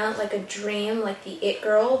gorgina, like a dream, like the it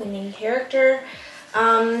girl, the main character.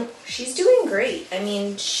 She's doing great. I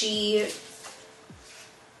mean, she's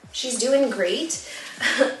doing great.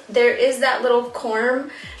 There is that little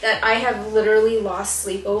corm that I have literally lost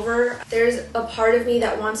sleep over. There's a part of me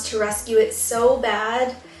that wants to rescue it so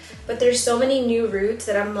bad, but there's so many new roots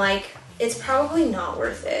that I'm like, it's probably not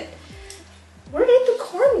worth it. Where did the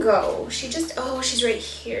corm go? She just, oh, she's right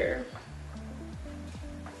here.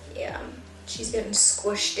 Yeah, she's getting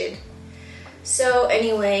squished. So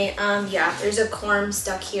anyway, yeah, there's a corm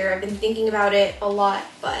stuck here. I've been thinking about it a lot,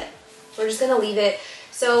 but we're just gonna leave it.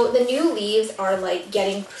 So the new leaves are like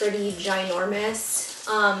getting pretty ginormous.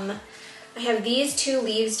 I have these two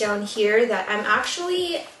leaves down here that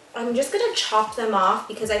I'm just gonna chop them off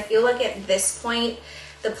because I feel like at this point,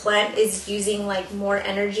 the plant is using like more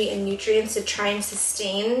energy and nutrients to try and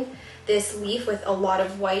sustain this leaf with a lot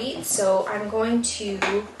of white. So I'm going to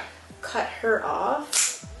cut her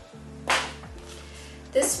off.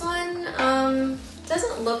 This one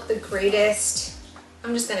doesn't look the greatest.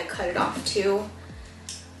 I'm just gonna cut it off too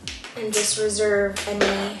and just reserve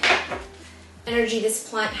any energy this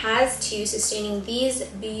plant has to sustaining these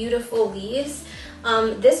beautiful leaves.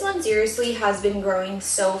 This one seriously has been growing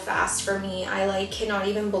so fast for me. I like cannot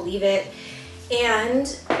even believe it.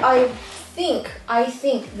 And I think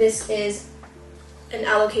this is an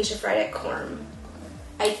Alocasia Frydek corm.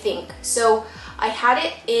 I think. So I had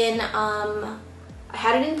it in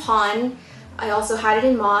pon. I also had it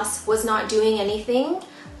in moss, was not doing anything.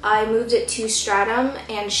 I moved it to stratum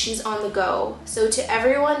and she's on the go. So to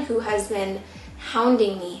everyone who has been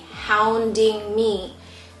hounding me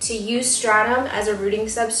to use stratum as a rooting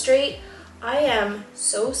substrate, I am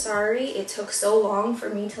so sorry it took so long for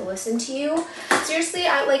me to listen to you. Seriously,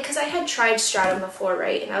 cause I had tried stratum before,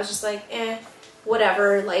 right? And I was just like,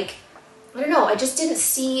 whatever. Like, I don't know, I just didn't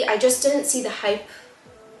see the hype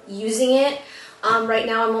using it. Right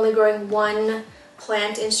now I'm only growing one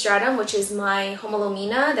plant in stratum, which is my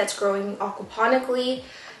Homalomina that's growing aquaponically.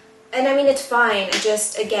 And I mean, it's fine.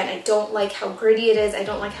 Again, I don't like how gritty it is. I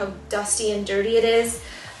don't like how dusty and dirty it is.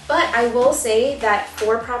 But I will say that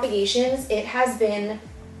for propagations, it has been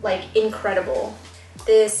like incredible.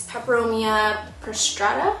 This Peperomia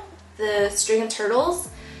prostrata, the string of turtles,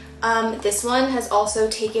 this one has also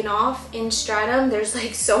taken off in stratum. There's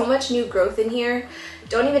like so much new growth in here.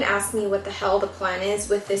 Don't even ask me what the hell the plan is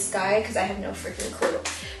with this guy because I have no freaking clue.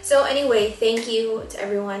 So anyway, thank you to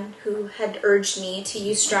everyone who had urged me to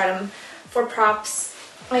use stratum for props.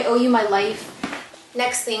 I owe you my life.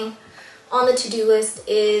 Next thing on the to-do list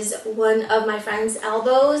is one of my friend's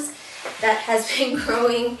elbows that has been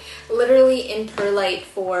growing literally in perlite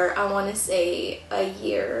for, I want to say, a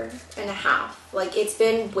year and a half. Like, it's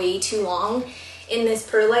been way too long in this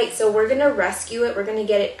perlite, so we're gonna rescue it. We're gonna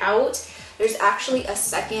get it out. There's actually a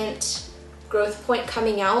second growth point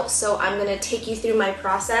coming out, so I'm gonna take you through my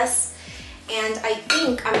process. And I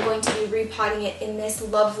think I'm going to be repotting it in this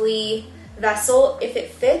lovely vessel if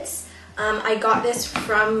it fits. I got this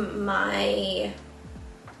from my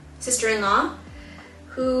sister-in-law,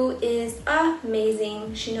 who is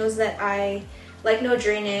amazing. She knows that I like no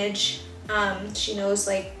drainage. She knows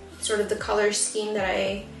like sort of the color scheme that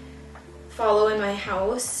I follow in my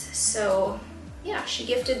house. So yeah, she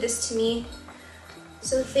gifted this to me.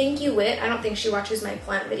 So thank you, Wit. I don't think she watches my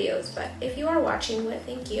plant videos, but if you are watching, Wit,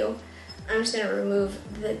 thank you. I'm just gonna remove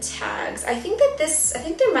the tags. I think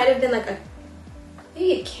there might have been like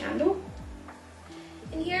maybe a candle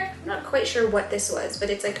in here. I'm not quite sure what this was, but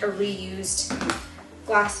it's like a reused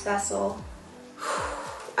glass vessel.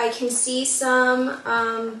 I can see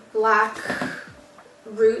some black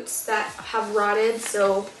roots that have rotted,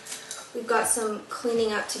 so we've got some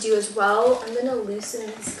cleaning up to do as well. I'm gonna loosen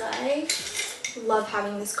this guy. Love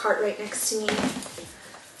having this cart right next to me.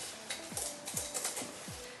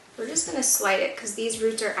 We're just gonna slide it because these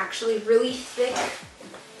roots are actually really thick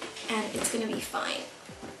and it's gonna be fine.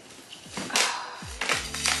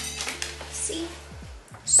 See?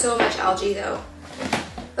 So much algae though.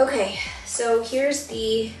 Okay, so here's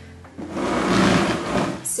the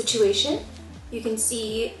situation. You can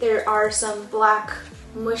see there are some black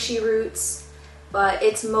mushy roots, but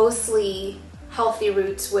it's mostly healthy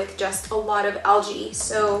roots with just a lot of algae.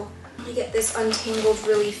 So let me get this untangled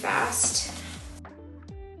really fast.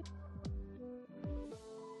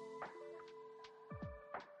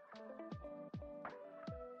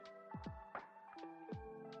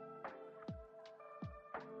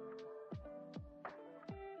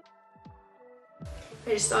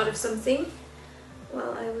 I just thought of something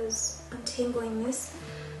while I was untangling this.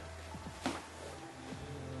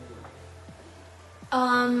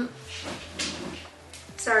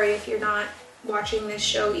 Sorry if you're not watching this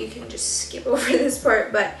show, you can just skip over this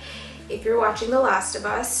part, but if you're watching The Last of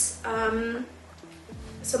Us, some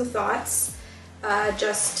thoughts.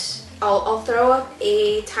 I'll throw up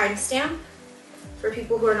a timestamp for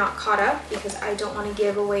people who are not caught up because I don't want to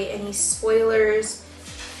give away any spoilers.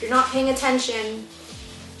 If you're not paying attention,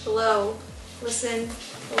 hello, listen,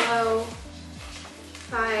 hello,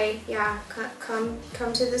 hi, yeah, come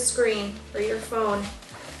to the screen or your phone.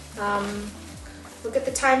 Look at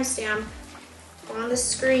the timestamp on the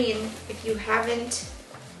screen. If you haven't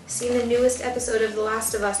seen the newest episode of The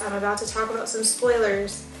Last of Us, I'm about to talk about some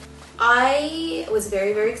spoilers. I was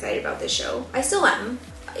very, very excited about this show. I still am.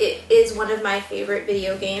 It is one of my favorite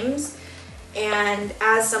video games. And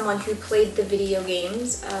as someone who played the video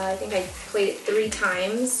games, I think I played it 3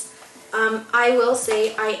 times, I will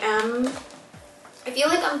say I feel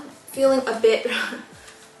like I'm feeling a bit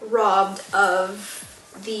robbed of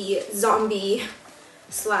the zombie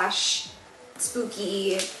slash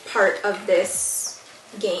spooky part of this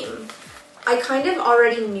game. I kind of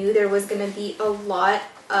already knew there was going to be a lot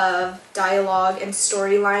of dialogue and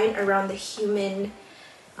storyline around the human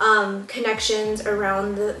connections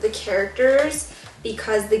around the characters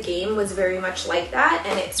because the game was very much like that,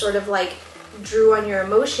 and it sort of like drew on your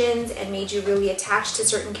emotions and made you really attached to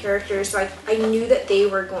certain characters. So I knew that they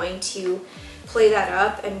were going to play that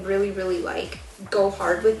up and really, really like go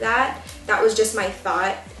hard with that. That was just my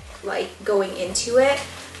thought like going into it,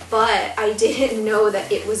 but I didn't know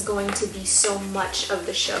that it was going to be so much of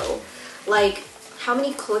the show. Like how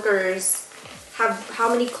many clickers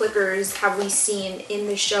have we seen in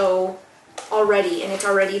the show already? And it's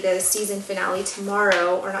already the season finale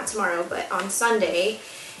tomorrow, or not tomorrow, but on Sunday.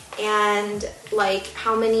 And like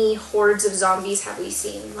how many hordes of zombies have we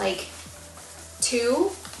seen? Like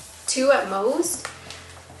two at most.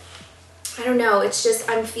 I don't know, it's just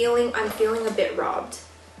I'm feeling a bit robbed.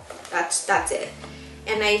 That's it.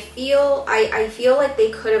 And I feel like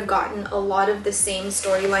they could have gotten a lot of the same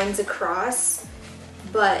storylines across,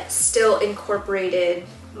 but still incorporated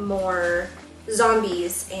more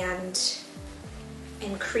zombies and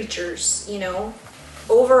creatures, you know?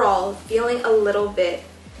 Overall, feeling a little bit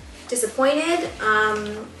disappointed.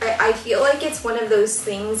 I feel like it's one of those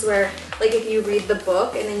things where, like, if you read the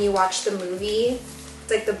book and then you watch the movie, it's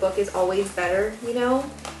like the book is always better, you know?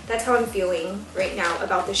 That's how I'm feeling right now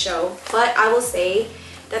about the show. But I will say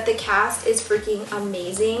that the cast is freaking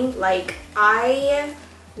amazing. Like, I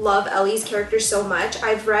love Ellie's character so much.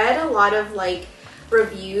 I've read a lot of like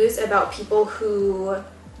reviews about people who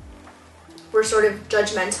were sort of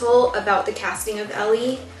judgmental about the casting of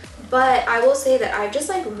Ellie, but I will say that I've just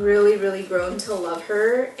like really, really grown to love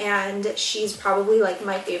her, and she's probably like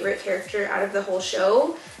my favorite character out of the whole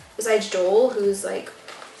show, besides Joel, who's like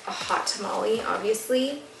a hot tamale,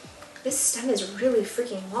 obviously. This stem is really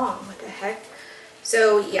freaking long, what the heck?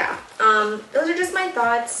 So yeah, those are just my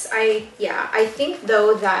thoughts. I think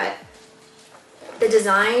though that the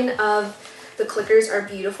design of the clickers are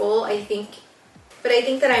beautiful. I think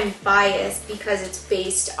that I'm biased because it's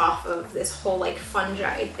based off of this whole like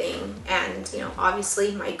fungi thing, and you know,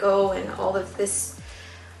 obviously myco and all of this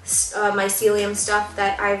mycelium stuff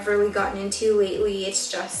that I've really gotten into lately.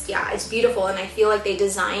 It's just, yeah, it's beautiful, and I feel like they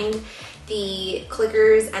designed the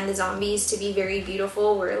clickers and the zombies to be very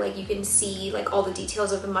beautiful, where like you can see like all the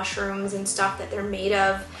details of the mushrooms and stuff that they're made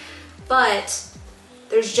of, but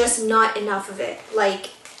there's just not enough of it.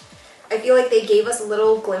 Like, I feel like they gave us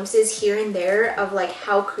little glimpses here and there of like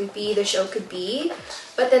how creepy the show could be,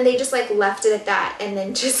 but then they just like left it at that and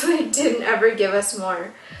then just like didn't ever give us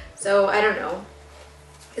more. So I don't know.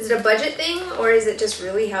 Is it a budget thing, or is it just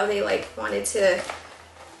really how they like wanted to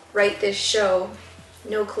write this show?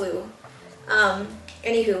 No clue.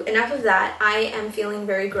 Anywho, enough of that. I am feeling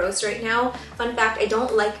very gross right now. Fun fact, I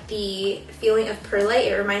don't like the feeling of perlite.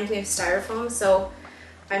 It reminds me of styrofoam, so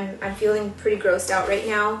I'm feeling pretty grossed out right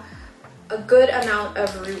now. A good amount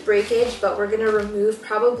of root breakage, but we're gonna remove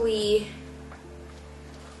probably,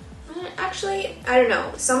 actually, I don't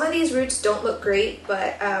know. Some of these roots don't look great,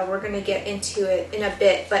 but we're gonna get into it in a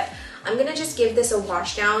bit. But I'm gonna just give this a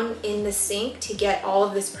wash down in the sink to get all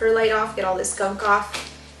of this perlite off, get all this gunk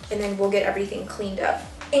off, and then we'll get everything cleaned up,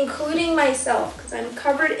 including myself, because I'm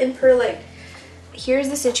covered in perlite. Here's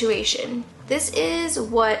the situation. This is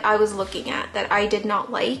what I was looking at that I did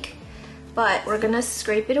not like, but we're gonna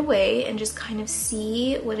scrape it away and just kind of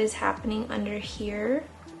see what is happening under here.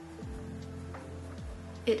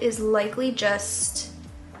 It is likely just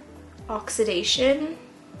oxidation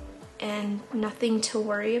and nothing to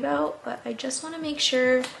worry about, but I just want to make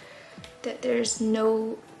sure that there's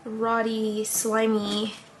no rotty,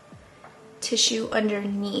 slimy tissue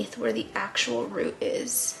underneath where the actual root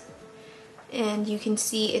is. And you can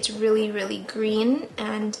see it's really, really green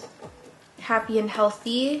and happy and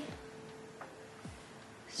healthy.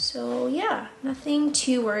 So yeah, nothing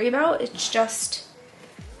to worry about. It's just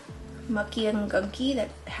mucky and gunky that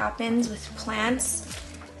happens with plants.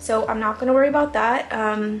 So I'm not gonna worry about that.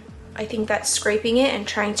 I think that scraping it and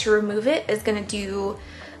trying to remove it is gonna do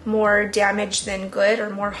more damage than good, or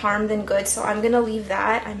more harm than good. So I'm gonna leave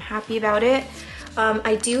that. I'm happy about it.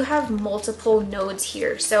 I do have multiple nodes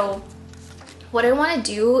here. So what I wanna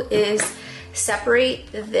do is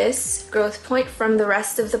separate this growth point from the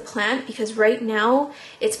rest of the plant, because right now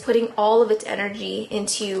it's putting all of its energy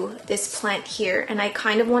into this plant here, and I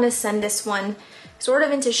kind of want to send this one sort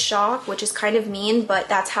of into shock, which is kind of mean, but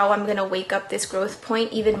that's how I'm going to wake up this growth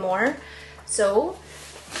point even more. So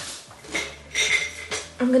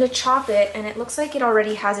I'm going to chop it, and it looks like it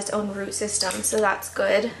already has its own root system, so that's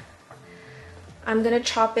good. I'm going to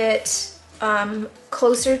chop it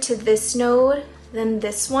closer to this node than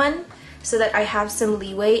this one, so that I have some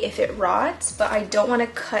leeway if it rots, but I don't want to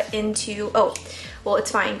cut into, oh, well,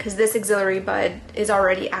 it's fine because this auxiliary bud is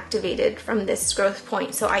already activated from this growth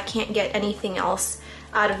point, so I can't get anything else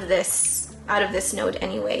out of this node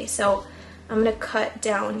anyway. So I'm gonna cut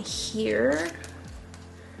down here.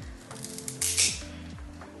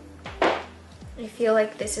 I feel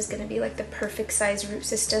like this is gonna be like the perfect size root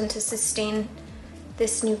system to sustain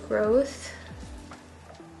this new growth.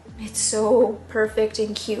 It's so perfect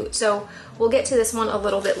and cute. So we'll get to this one a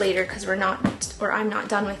little bit later because I'm not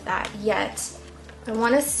done with that yet. I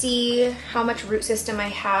want to see how much root system I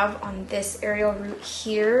have on this aerial root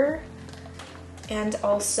here and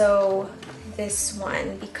also this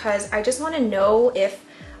one, because I just want to know if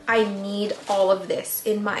I need all of this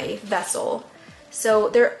in my vessel. So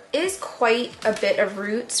there is quite a bit of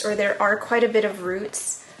roots, or there are quite a bit of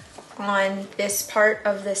roots on this part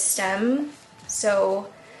of the stem.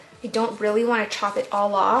 So I don't really want to chop it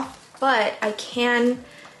all off, but I can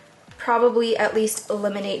probably at least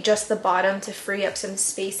eliminate just the bottom to free up some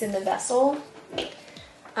space in the vessel,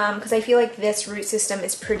 because I feel like this root system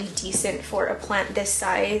is pretty decent for a plant this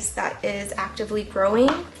size that is actively growing.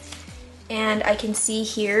 And I can see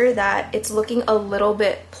here that it's looking a little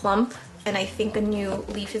bit plump, and I think a new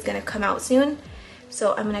leaf is going to come out soon.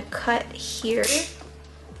 So I'm going to cut here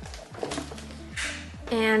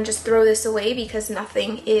and just throw this away because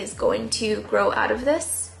nothing is going to grow out of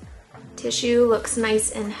this. Tissue looks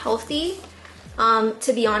nice and healthy.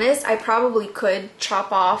 To be honest, I probably could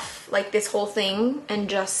chop off like this whole thing and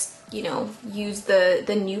just, you know, use the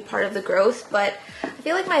new part of the growth, but I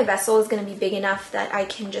feel like my vessel is going to be big enough that I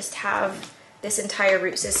can just have this entire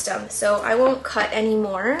root system. So I won't cut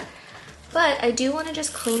anymore, but I do want to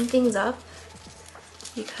just clean things up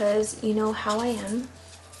because you know how I am.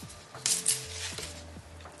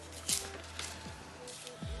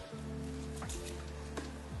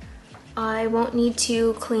 I won't need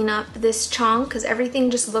to clean up this chunk because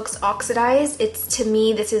everything just looks oxidized. To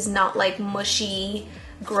me, this is not like mushy,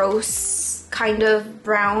 gross kind of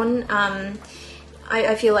brown.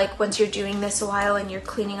 I feel like once you're doing this a while and you're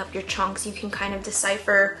cleaning up your chunks, you can kind of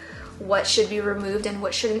decipher what should be removed and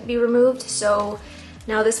what shouldn't be removed. So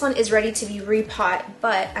now this one is ready to be repot,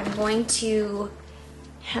 but I'm going to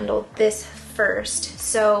handle this first.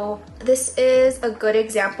 So this is a good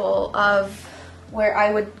example of where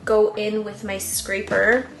I would go in with my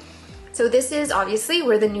scraper. So this is obviously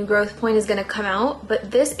where the new growth point is gonna come out,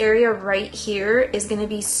 but this area right here is gonna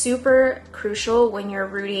be super crucial when you're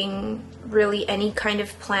rooting really any kind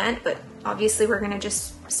of plant, but obviously we're gonna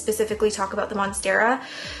just specifically talk about the Monstera.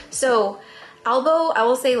 So elbow, I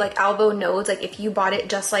will say like elbow nodes, like if you bought it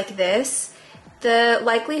just like this, the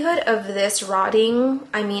likelihood of this rotting,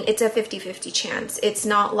 I mean, it's a 50-50 chance. It's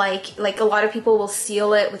not like a lot of people will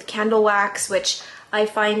seal it with candle wax, which I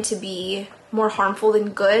find to be more harmful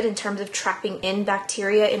than good in terms of trapping in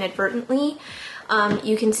bacteria inadvertently.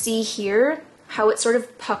 You can see here how it's sort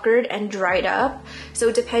of puckered and dried up.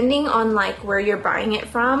 So depending on like where you're buying it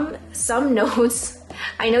from, some nodes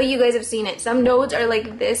I know you guys have seen it. Some nodes are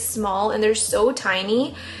like this small and they're so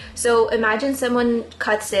tiny. So imagine someone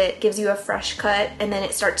cuts it, gives you a fresh cut, and then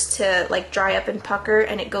it starts to like dry up and pucker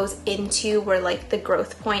and it goes into where like the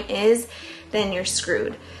growth point is, then you're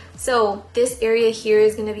screwed. So this area here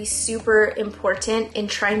is going to be super important in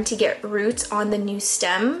trying to get roots on the new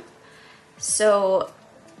stem. So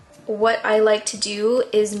what I like to do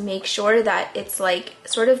is make sure that it's like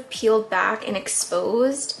sort of peeled back and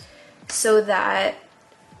exposed so that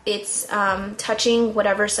it's touching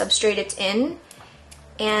whatever substrate it's in,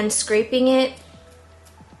 and scraping it,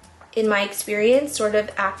 in my experience, sort of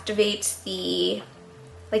activates the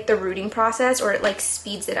rooting process, or it like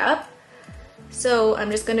speeds it up. So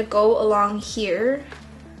I'm just gonna go along here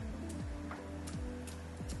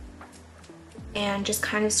and just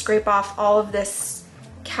kind of scrape off all of this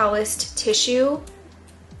calloused tissue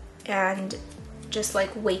and just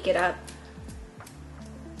like wake it up.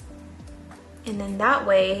 And then that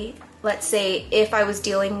way, let's say if I was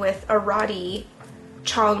dealing with a rotty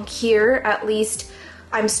chunk here, at least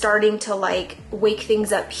I'm starting to like wake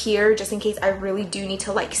things up here just in case I really do need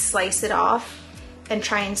to like slice it off and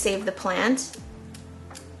try and save the plant.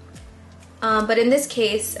 But in this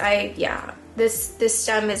case, this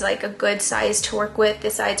stem is like a good size to work with.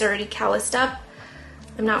 This side's already calloused up.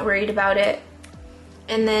 I'm not worried about it.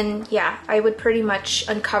 And then, yeah, I would pretty much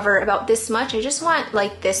uncover about this much. I just want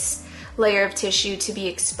like this layer of tissue to be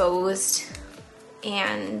exposed,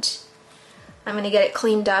 and I'm gonna get it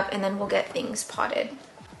cleaned up and then we'll get things potted.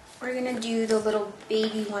 We're gonna do the little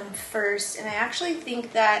baby one first, and I actually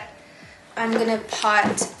think that I'm gonna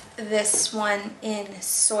pot this one in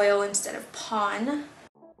soil instead of pon.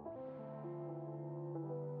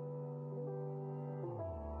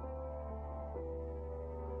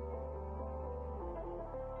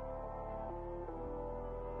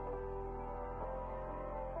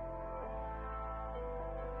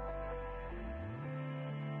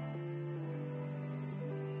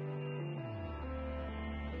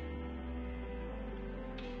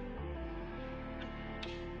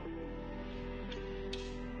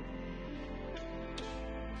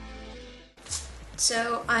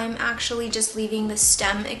 So I'm actually just leaving the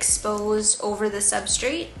stem exposed over the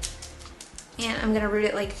substrate, and I'm gonna root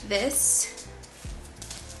it like this.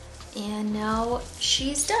 And now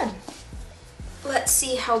she's done. Let's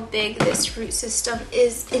see how big this root system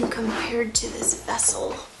is in compared to this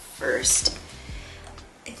vessel first.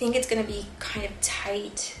 I think it's gonna be kind of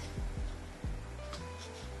tight.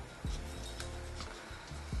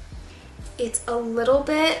 It's a little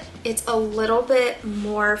bit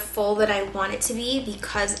more full than I want it to be,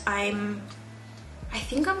 because I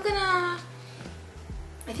think I'm gonna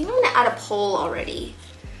add a pole already,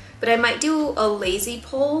 but I might do a lazy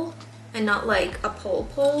pole and not like a pole.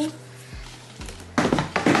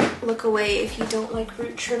 Look away if you don't like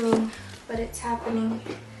root trimming, but it's happening.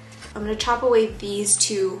 I'm gonna chop away these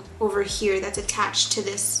two over here that's attached to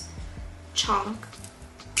this chunk.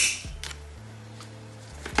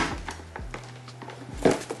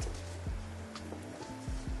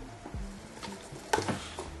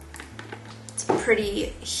 Pretty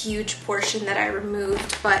huge portion that I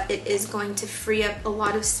removed, but it is going to free up a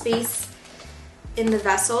lot of space in the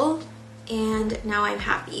vessel, and now I'm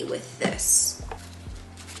happy with this.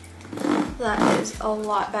 That is a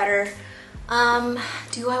lot better.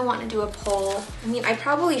 Do I want to do a pole? I mean, I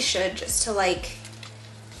probably should, just to like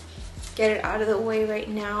get it out of the way right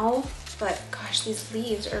now, but gosh, these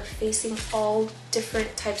leaves are facing all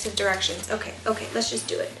different types of directions. Okay, let's just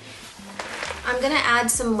do it. I'm gonna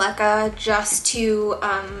add some leca just to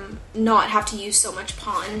not have to use so much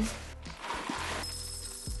pon.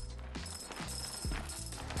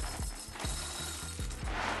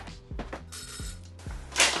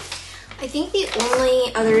 I think the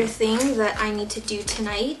only other thing that I need to do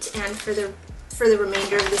tonight and for the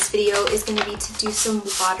remainder of this video is gonna be to do some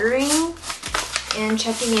watering and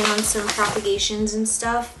checking in on some propagations and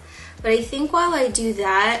stuff. But I think while I do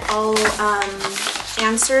that, I'll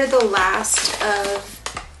answer the last of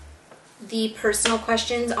the personal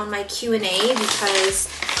questions on my Q&A, because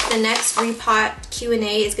the next repot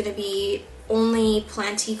Q&A is going to be only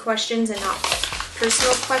planty questions and not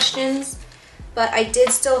personal questions. But I did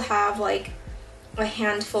still have like a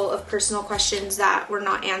handful of personal questions that were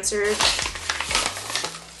not answered,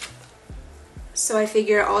 so I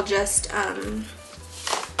figure I'll just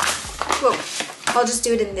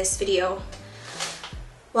do it in this video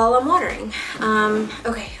while I'm watering.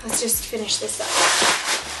 Okay, let's just finish this up.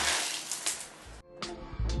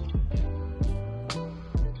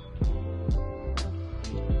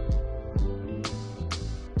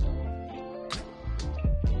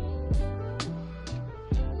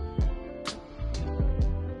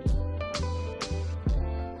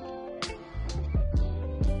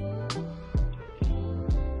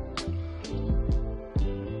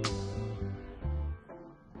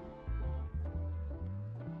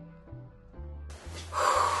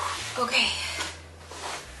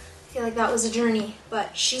 feel like that was a journey,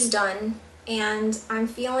 but she's done. And I'm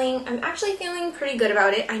actually feeling pretty good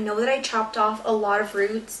about it. I know that I chopped off a lot of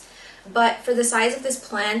roots, but for the size of this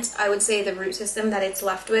plant, I would say the root system that it's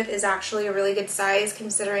left with is actually a really good size,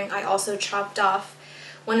 considering I also chopped off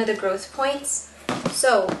one of the growth points.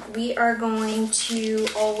 So we are going to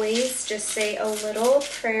always just say a little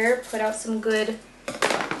prayer, put out some good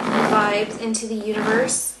vibes into the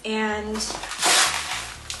universe, and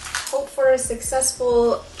hope for a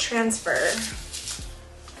successful transfer.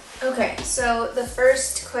 Okay, so the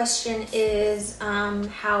first question is,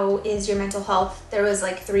 how is your mental health? There was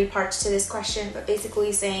like 3 parts to this question, but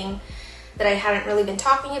basically saying that I hadn't really been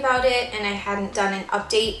talking about it and I hadn't done an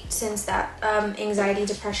update since that anxiety,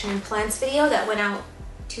 depression, and plants video that went out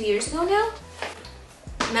 2 years ago now.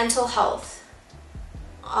 Mental health.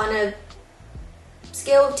 On a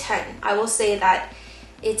scale of 10, I will say that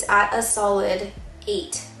it's at a solid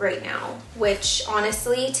 8 right now, which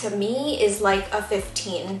honestly to me is like a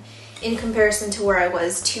 15 in comparison to where I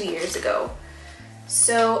was 2 years ago.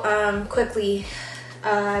 So quickly,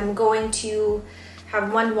 I'm going to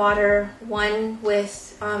have one water, one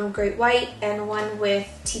with Great White, and one with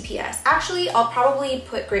TPS. Actually, I'll probably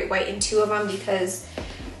put Great White in 2 of them because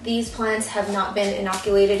these plants have not been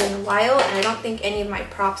inoculated in a while, and I don't think any of my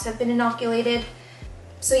props have been inoculated.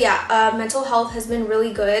 So yeah, mental health has been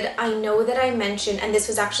really good. I know that I mentioned, and this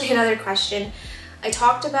was actually another question, I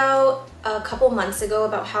talked about a couple months ago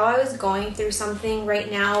about how I was going through something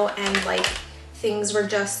right now and like things were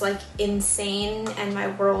just like insane and my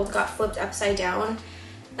world got flipped upside down.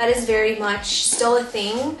 That is very much still a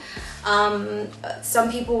thing.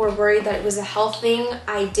 Some people were worried that it was a health thing.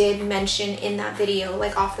 I did mention in that video,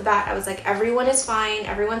 like off the bat, I was like, everyone is fine,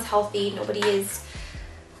 everyone's healthy, nobody is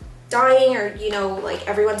dying, or you know, like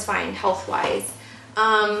everyone's fine health-wise.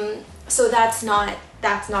 So that's not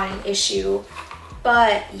an issue.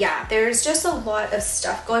 But yeah, there's just a lot of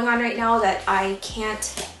stuff going on right now that I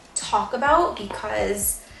can't talk about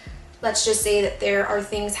because let's just say that there are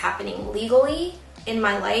things happening legally in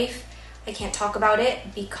my life. I can't talk about it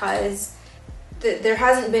because there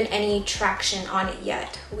hasn't been any traction on it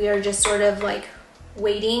yet. We are just sort of like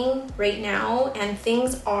waiting right now, and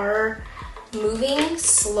things are moving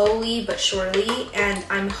slowly but surely, and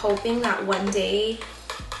I'm hoping that one day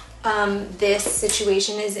this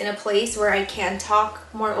situation is in a place where I can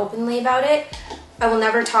talk more openly about it. I will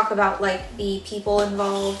never talk about like the people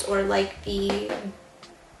involved or like the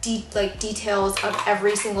details of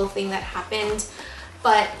every single thing that happened,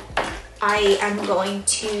 but I am going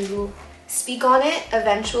to speak on it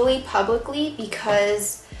eventually publicly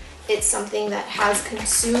because it's something that has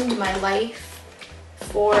consumed my life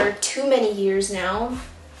for too many years now,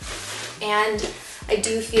 and I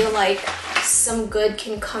do feel like some good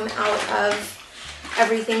can come out of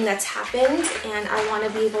everything that's happened, and I want to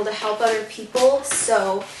be able to help other people.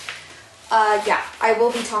 So yeah, I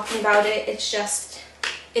will be talking about it.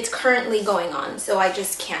 It's currently going on, so I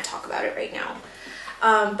just can't talk about it right now.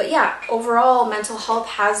 But yeah, overall mental health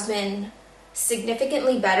has been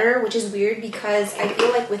significantly better, which is weird because I feel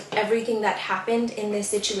like with everything that happened in this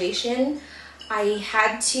situation, I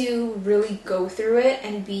had to really go through it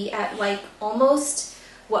and be at like almost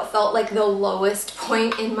what felt like the lowest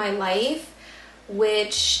point in my life,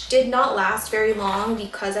 which did not last very long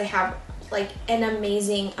because I have like an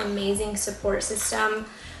amazing support system.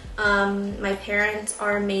 My parents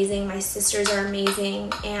are amazing, my sisters are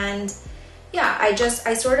amazing, and yeah,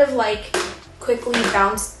 I sort of like quickly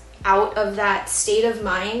bounced out of that state of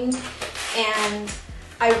mind, and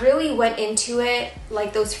I really went into it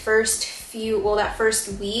like those that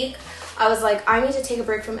first week, I was like, I need to take a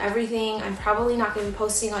break from everything. I'm probably not going to be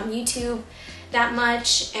posting on YouTube that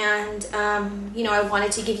much, and you know, I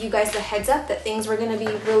wanted to give you guys the heads up that things were going to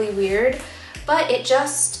be really weird, but it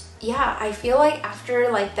just, yeah, I feel like after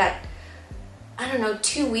like that, I don't know,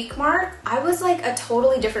 2-week mark, I was like a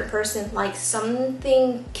totally different person. Like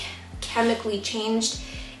something chemically changed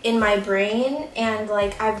in my brain, and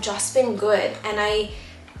like I've just been good. And I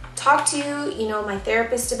talked to, you know, my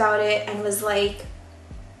therapist about it and was like,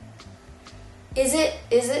 is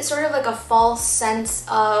it sort of like a false sense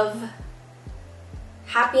of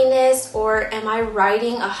happiness, or am I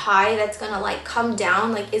riding a high that's gonna like come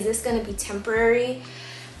down? Like, is this gonna be temporary?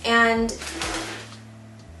 And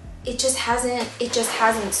it just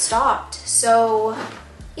hasn't stopped. So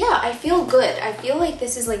yeah, I feel good. I feel like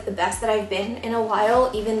this is like the best that I've been in a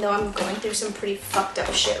while, even though I'm going through some pretty fucked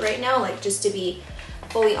up shit right now, like just to be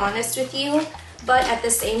fully honest with you. But at the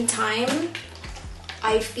same time,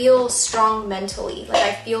 I feel strong mentally. Like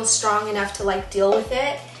I feel strong enough to like deal with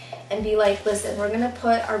it and be like, listen, we're gonna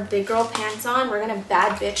put our big girl pants on, we're gonna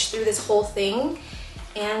bad bitch through this whole thing,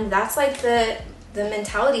 And that's like the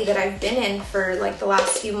mentality that I've been in for like the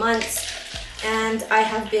last few months. And I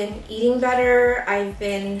have been eating better. I've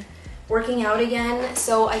been working out again.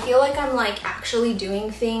 So I feel like I'm like actually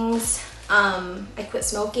doing things. I quit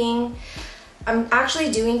smoking. I'm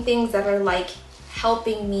actually doing things that are like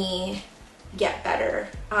helping me get better.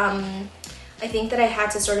 I think that I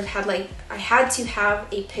had to sort of have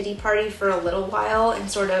a pity party for a little while and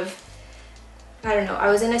sort of, I don't know,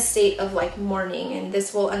 I was in a state of like mourning, and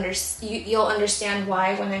this will you'll understand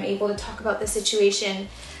why when I'm able to talk about the situation.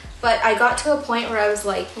 But I got to a point where I was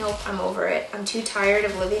like, nope, I'm over it. I'm too tired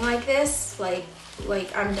of living like this. Like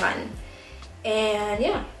I'm done. And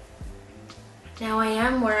yeah, now I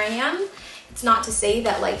am where I am. It's not to say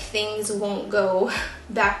that like things won't go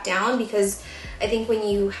back down, because I think when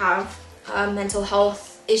you have mental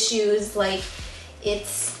health issues, like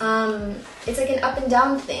it's like an up and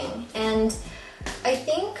down thing. And I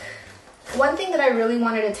think one thing that I really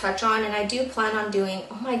wanted to touch on, and I do plan on doing,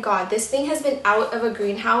 oh my god, this thing has been out of a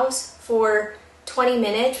greenhouse for 20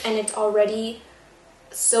 minutes and it's already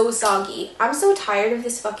so soggy. I'm so tired of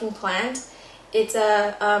this fucking plant. It's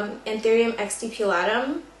a Anthurium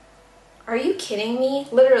extipulatum. Are you kidding me?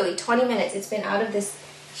 Literally 20 minutes it's been out of this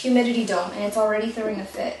humidity dome and it's already throwing a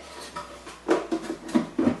fit.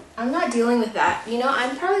 I'm not dealing with that. You know,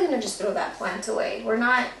 I'm probably gonna just throw that plant away.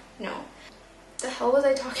 No. The hell was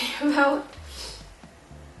I talking about?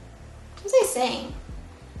 What was I saying?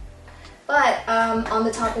 But on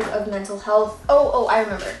the topic of mental health, oh, I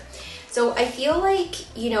remember. So I feel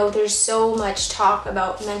like, you know, there's so much talk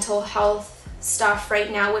about mental health stuff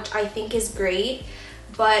right now, which I think is great.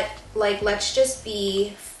 But like, let's just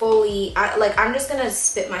be fully, I'm just gonna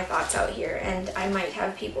spit my thoughts out here, and I might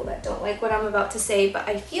have people that don't like what I'm about to say, but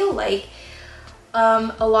I feel like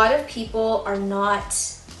a lot of people are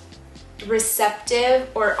not receptive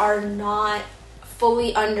or are not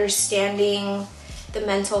fully understanding the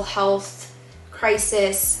mental health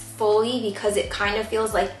crisis fully, because it kind of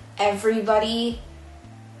feels like everybody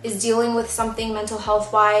is dealing with something mental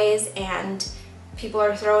health wise, and people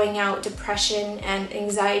are throwing out depression and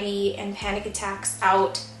anxiety and panic attacks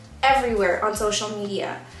out everywhere on social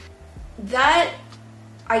media. That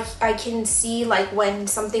I can see, like, when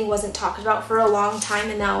something wasn't talked about for a long time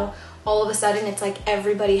and now all of a sudden it's like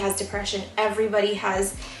everybody has depression, everybody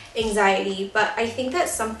has anxiety. But I think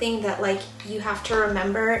that's something that like you have to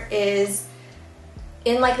remember is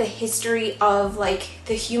in like the history of like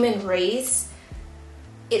the human race,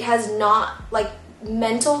 it has not, like,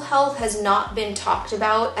 mental health has not been talked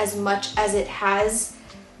about as much as it has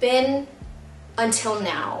been until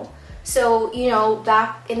now. So, you know,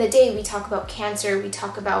 back in the day, we talk about cancer, we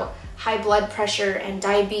talk about high blood pressure and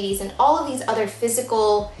diabetes and all of these other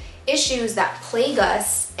physical issues that plague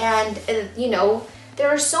us. And, you know, there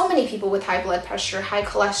are so many people with high blood pressure, high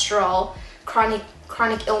cholesterol,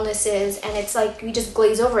 chronic illnesses, and it's like we just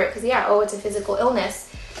glaze over it because, yeah, oh, it's a physical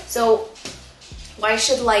illness. So why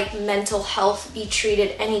should like mental health be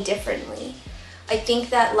treated any differently? I think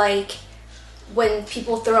that like when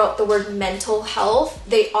people throw out the word mental health,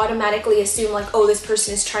 they automatically assume like, oh, this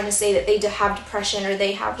person is trying to say that they have depression or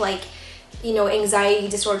they have like, you know, anxiety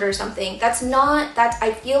disorder or something.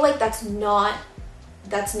 I feel like that's not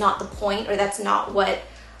the point, or that's not what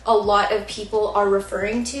a lot of people are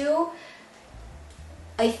referring to.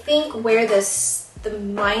 I think where the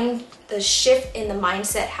shift in the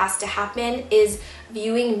mindset has to happen is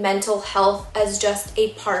viewing mental health as just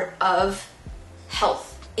a part of health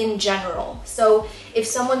in general. So if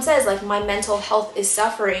someone says like my mental health is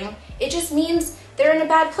suffering, it just means they're in a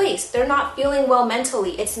bad place. They're not feeling well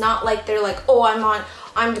mentally. It's not like they're like, oh,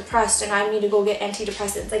 I'm depressed and I need to go get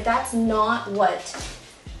antidepressants. Like that's not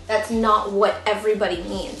what everybody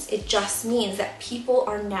means. It just means that people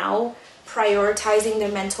are now prioritizing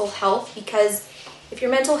their mental health, because if your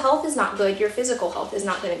mental health is not good, your physical health is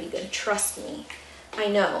not going to be good. Trust me. I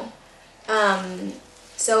know.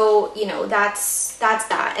 So, you know, that's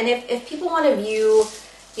that. And if people want to view,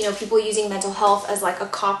 you know, people using mental health as like a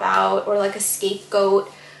cop-out or like a scapegoat,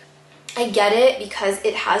 I get it, because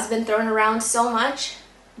it has been thrown around so much.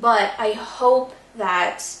 But I hope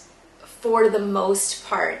that for the most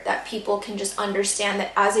part that people can just understand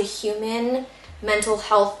that as a human, mental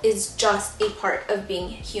health is just a part of being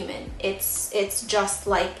human. It's just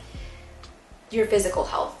like your physical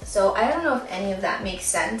health. So I don't know if any of that makes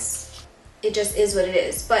sense. It just is what it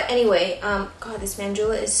is. But anyway, God, this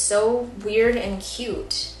Mandula is so weird and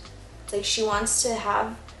cute. It's like she wants to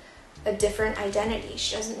have a different identity.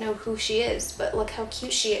 She doesn't know who she is, but look how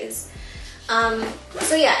cute she is.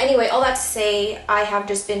 So yeah, anyway, all that to say, I have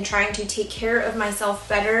just been trying to take care of myself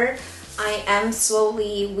better. I am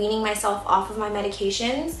slowly weaning myself off of my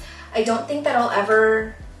medications. I don't think that I'll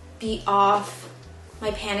ever be off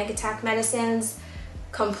my panic attack medicines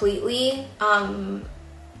completely.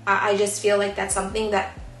 I just feel like that's something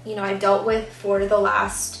that, you know, I've dealt with for the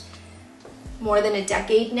last more than a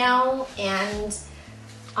decade now, and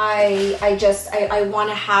I want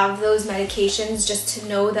to have those medications just to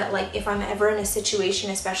know that, like, if I'm ever in a situation,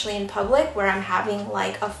 especially in public, where I'm having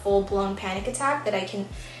like a full-blown panic attack, that I can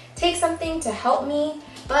take something to help me.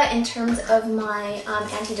 But in terms of my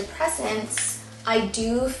antidepressants, I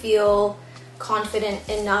do feel confident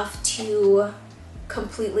enough to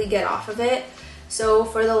completely get off of it. So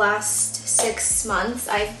for the last 6 months,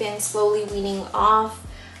 I've been slowly weaning off.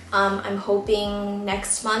 I'm hoping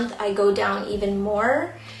next month I go down even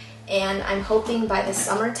more, and I'm hoping by the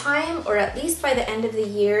summertime, or at least by the end of the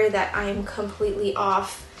year, that I'm completely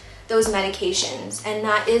off those medications. And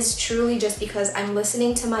that is truly just because I'm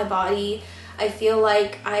listening to my body. I feel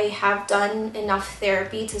like I have done enough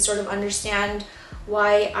therapy to sort of understand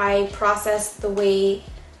why I process the way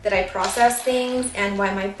that I process things, and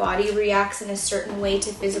why my body reacts in a certain way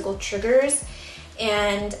to physical triggers.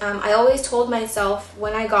 And I always told myself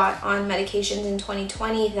when I got on medications in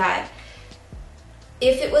 2020 that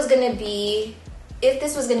if this was going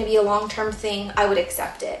to be a long-term thing, I would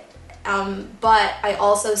accept it. But I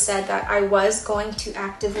also said that I was going to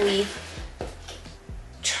actively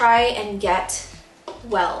try and get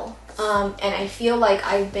well. And I feel like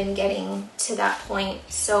I've been getting to that point.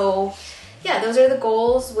 So yeah, those are the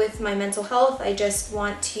goals with my mental health. I just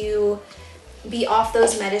want to be off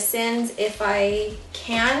those medicines if I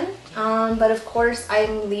can. But of course,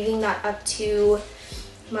 I'm leaving that up to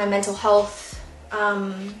my mental health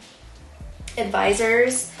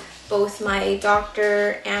advisors, both my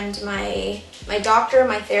doctor and my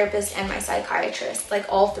therapist, and my psychiatrist. Like,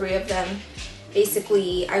 all three of them.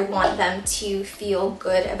 Basically, I want them to feel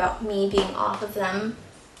good about me being off of them.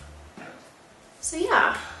 So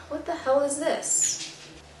yeah, what the hell is this?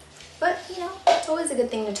 But, you know, it's always a good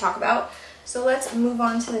thing to talk about. So let's move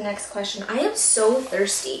on to the next question. I am so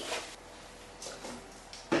thirsty.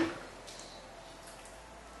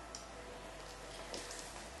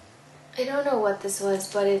 I don't know what this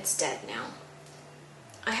was, but it's dead now.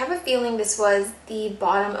 I have a feeling this was the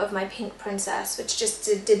bottom of my pink princess, which just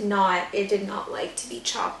did not like to be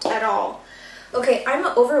chopped at all. Okay, I'm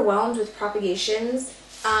overwhelmed with propagations.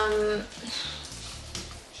 I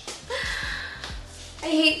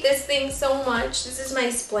hate this thing so much. This is my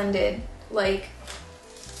Splendid. Like,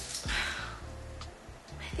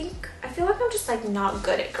 I feel like I'm just like not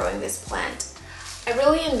good at growing this plant. I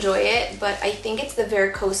really enjoy it, but I think it's the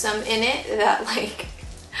varicosum in it that like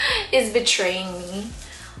is betraying me,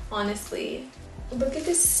 honestly. Look at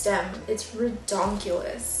this stem. It's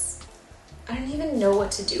redonkulous. I don't even know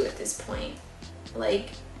what to do at this point.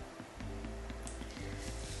 Like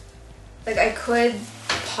I could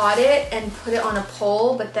pot it and put it on a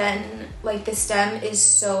pole, but then like the stem is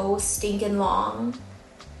so stinking long.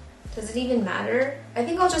 Does it even matter? I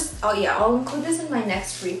think I'll include this in my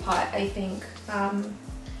next repot, I think,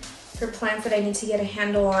 for plants that I need to get a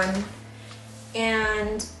handle on.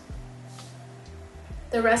 And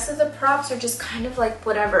the rest of the props are just kind of like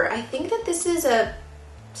whatever. I think that this is a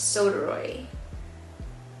SORRRRY.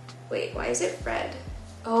 Wait, why is it red?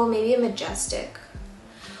 Oh, maybe a majestic.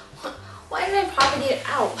 Why did I propagate it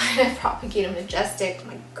out? Why did I propagate a majestic? Oh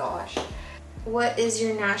my gosh. What is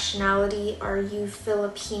your nationality? Are you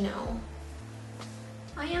Filipino?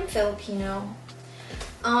 I am Filipino.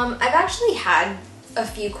 I've actually had a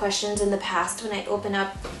few questions in the past when I open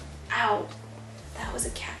up, ow, that was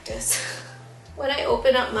a cactus. When I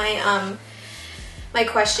open up my my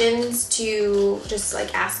questions to just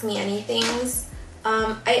like ask me anything,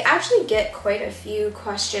 I actually get quite a few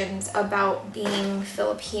questions about being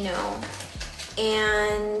Filipino,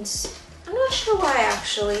 and I'm not sure why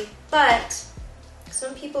actually, but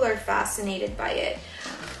some people are fascinated by it.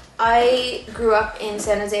 I grew up in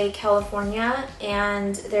San Jose, California,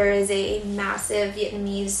 and there is a massive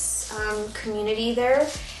Vietnamese community there,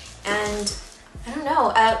 and I don't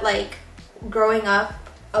know, like growing up,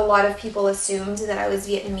 a lot of people assumed that I was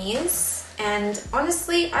Vietnamese. And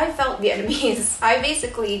honestly, I felt Vietnamese. I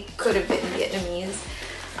basically could have been Vietnamese.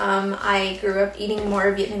 I grew up eating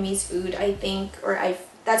more Vietnamese food, I think,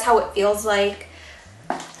 that's how it feels like.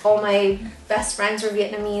 All my best friends were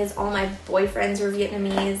Vietnamese. All my boyfriends were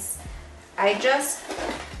Vietnamese. I just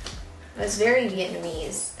was very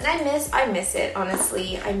Vietnamese. And I miss it,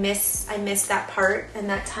 honestly. I miss that part and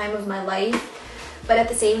that time of my life. But at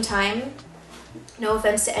the same time, no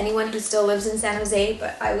offense to anyone who still lives in San Jose,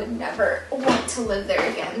 but I would never want to live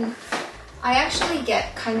there again. I actually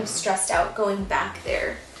get kind of stressed out going back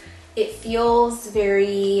there. It feels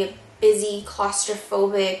very busy,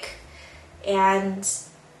 claustrophobic, and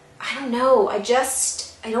I don't know, I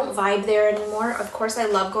don't vibe there anymore. Of course, I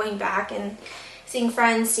love going back and seeing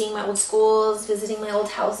friends, seeing my old schools, visiting my old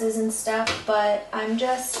houses and stuff, but I'm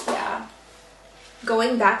just, yeah.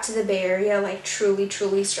 Going back to the Bay Area like truly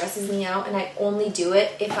stresses me out, and I only do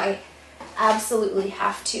it if I absolutely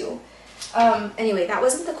have to. Anyway, that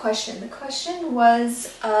wasn't the question. The question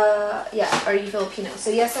was, yeah, are you Filipino?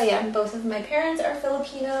 So yes, I am. Both of my parents are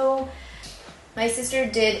Filipino. My sister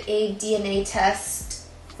did a DNA test,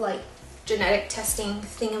 like genetic testing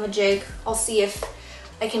thingamajig. I'll see if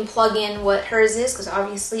I can plug in what hers is, because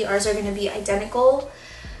obviously ours are going to be identical.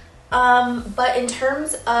 But in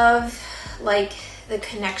terms of like the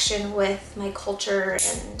connection with my culture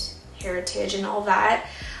and heritage and all that,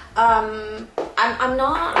 I'm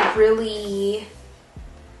not really,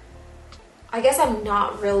 I guess I'm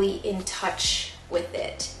not really in touch with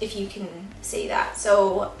it, if you can say that.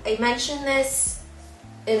 So I mentioned this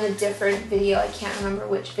in a different video, I can't remember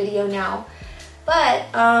which video now, but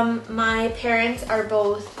my parents are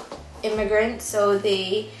both immigrants, so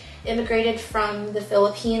they immigrated from the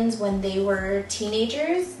Philippines when they were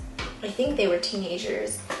teenagers. I think they were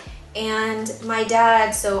teenagers. And my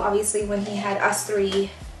dad, so obviously when he had us 3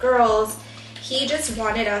 girls, he just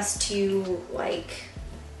wanted us to like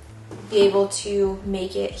be able to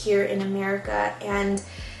make it here in America. And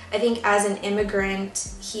I think as an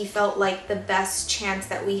immigrant, he felt like the best chance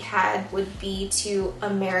that we had would be to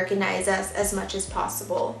Americanize us as much as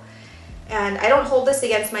possible. And I don't hold this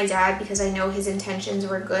against my dad because I know his intentions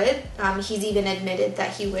were good. He's even admitted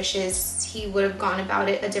that he wishes he would have gone about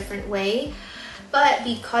it a different way. But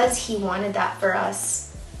because he wanted that for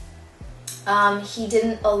us, he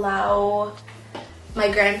didn't allow my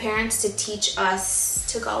grandparents to teach us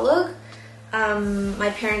Tagalog.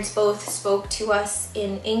 My parents both spoke to us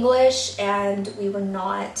in English, and we were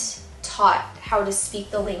not taught how to speak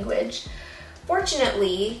the language.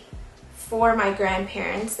 Fortunately, for my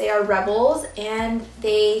grandparents, they are rebels, and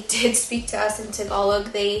they did speak to us in Tagalog.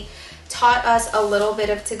 They taught us a little bit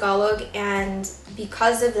of Tagalog, and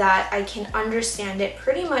because of that, I can understand it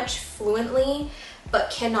pretty much fluently, but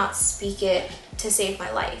cannot speak it to save my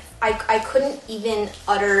life. I couldn't even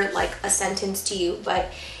utter like a sentence to you,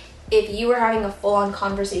 but if you were having a full-on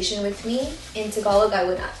conversation with me in Tagalog,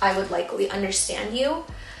 I would likely understand you.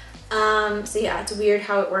 So yeah, it's weird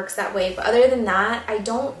how it works that way. But other than that,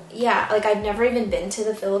 I've never even been to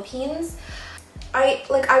the Philippines.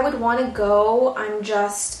 I would want to go. I'm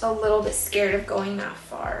just a little bit scared of going that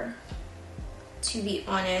far, to be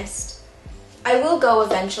honest. I will go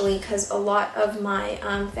eventually because a lot of my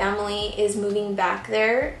family is moving back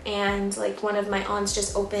there, and like one of my aunts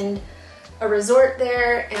just opened a resort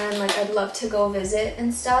there, and like I'd love to go visit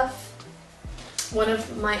and stuff. One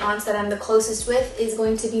of my aunts that I'm the closest with is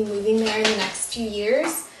going to be moving there in the next few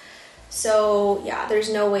years. So yeah,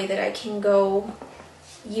 there's no way that I can go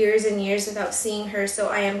years and years without seeing her, so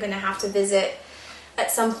I am gonna have to visit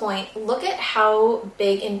at some point. Look at how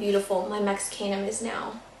big and beautiful my Mexicanum is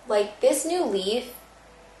now. Like this new leaf,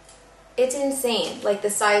 it's insane, like the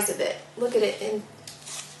size of it. Look at it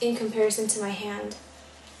in comparison to my hand.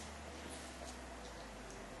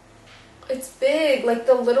 It's big, like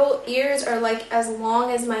the little ears are like as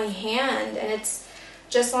long as my hand, and it's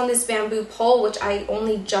just on this bamboo pole, which I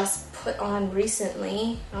only just put on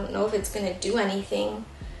recently. I don't know if it's gonna do anything,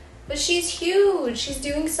 but she's huge. She's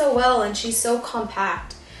doing so well, and she's so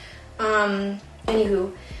compact.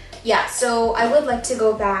 Anywho, yeah, so I would like to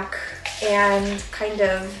go back and kind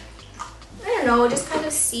of, I don't know, just kind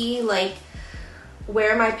of see like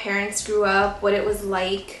where my parents grew up, what it was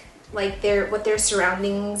like what their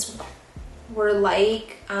surroundings were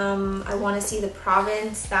like. I want to see the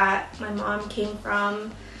province that my mom came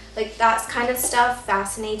from. Like that kind of stuff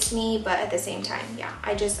fascinates me, but at the same time, yeah,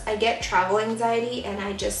 I get travel anxiety, and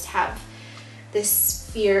I just have this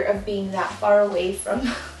fear of being that far away from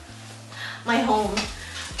my home.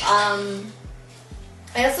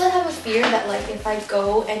 I also have a fear that like if I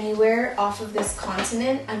go anywhere off of this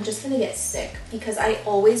continent, I'm just gonna get sick, because I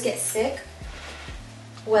always get sick,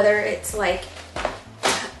 whether it's like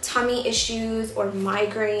tummy issues or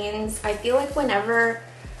migraines. I feel like whenever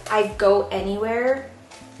I go anywhere,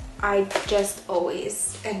 I just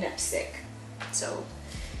always end up sick. So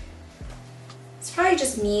it's probably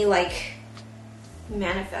just me like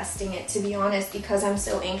manifesting it, to be honest, because I'm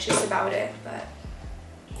so anxious about it. But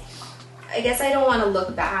I guess I don't want to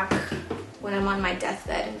look back when I'm on my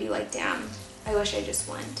deathbed and be like, damn, I wish I just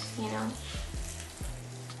went, you know?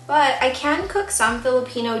 But I can cook some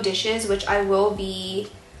Filipino dishes, which I will be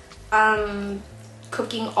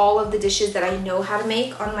cooking all of the dishes that I know how to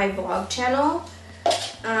make on my vlog channel.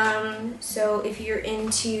 So if you're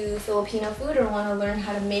into Filipino food or want to learn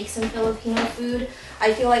how to make some Filipino food,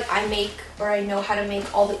 I feel like I know how to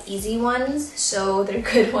make all the easy ones, so they're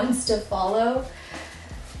good ones to follow.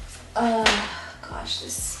 Gosh,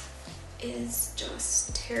 this is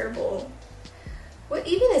just terrible. What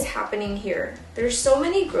even is happening here? There's so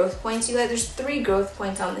many growth points, you guys. There's 3 growth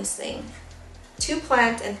points on this thing. 2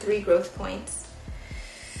 plant and 3 growth points.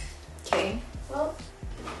 Okay, well,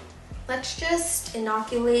 let's just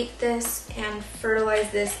inoculate this and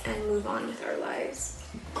fertilize this and move on with our lives.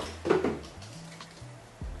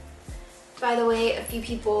 By the way, a few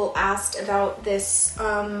people asked about this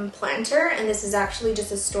planter, and this is actually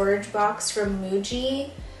just a storage box from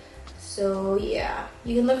Muji. So yeah,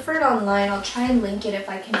 you can look for it online. I'll try and link it if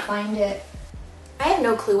I can find it. I have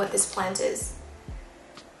no clue what this plant is.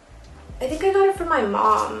 I think I got it from my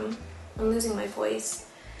mom. I'm losing my voice.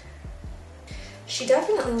 She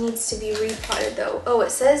definitely needs to be repotted though. Oh,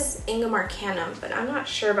 it says Ingamarcanum, but I'm not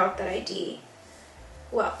sure about that ID.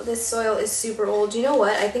 Wow, this soil is super old. You know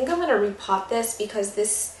what? I think I'm gonna repot this because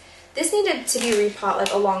this needed to be repot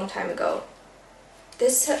like a long time ago.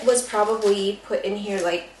 This was probably put in here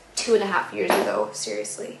like 2.5 years ago.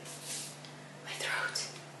 Seriously. My throat.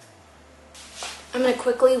 I'm gonna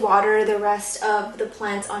quickly water the rest of the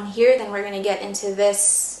plants on here, then we're gonna get into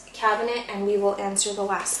this cabinet and we will answer the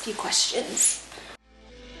last few questions.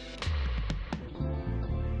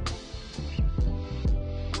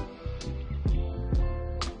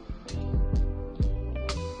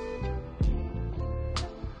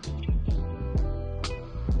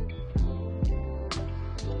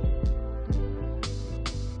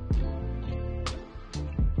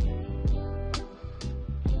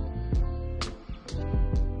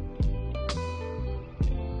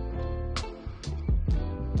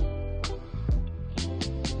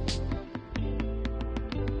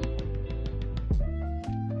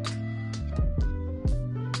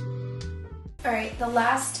 Alright, the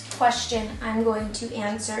last question I'm going to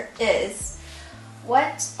answer is,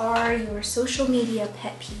 what are your social media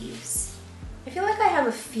pet peeves? I feel like I have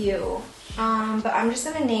a few, but I'm just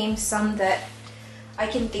going to name some that I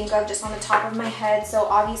can think of just on the top of my head. So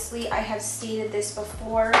obviously I have stated this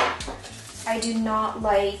before. I do not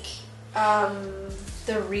like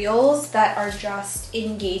the reels that are just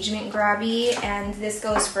engagement grabby, and this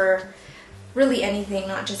goes for really anything,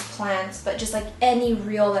 not just plants, but just like any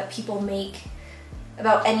reel that people make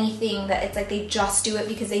about anything that it's like they just do it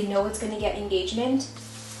because they know it's going to get engagement.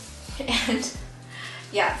 And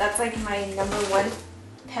yeah, that's like my #1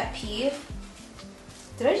 pet peeve.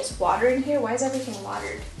 Did I just water in here? Why is everything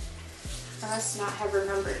watered? I must not have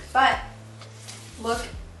remembered. But look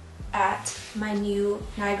at my new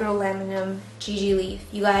nigrolaminum GG leaf.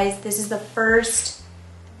 You guys, this is the first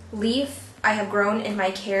leaf I have grown in my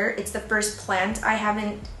care. It's the first plant I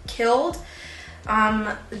haven't killed.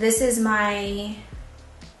 This is my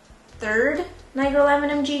 3rd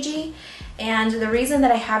nigrolaminum GG, and the reason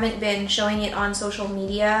that I haven't been showing it on social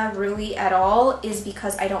media really at all is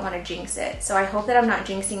because I don't want to jinx it. So I hope that I'm not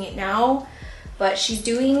jinxing it now, but she's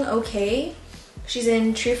doing okay. She's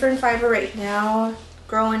in tree fern fiber right now,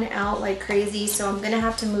 growing out like crazy, so I'm gonna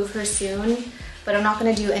have to move her soon, but I'm not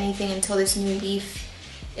gonna do anything until this new leaf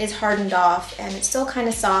is hardened off, and it's still kind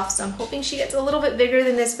of soft, so I'm hoping she gets a little bit bigger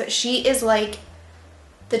than this. But she is like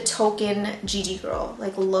the token GG girl.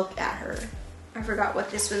 Like, look at her. I forgot what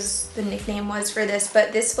the nickname was for this,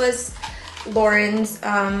 but this was Lauren's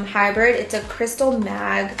hybrid. It's a Crystal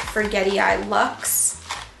Mag Forgetti-Eye Luxe,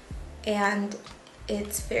 and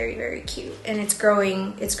it's very, very cute, and it's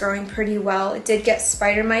growing pretty well. It did get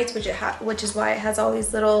spider mites, which is why it has all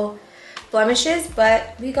these little blemishes,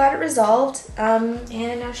 but we got it resolved, and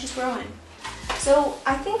now she's growing. So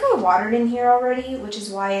I think I watered in here already, which is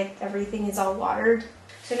why everything is all watered.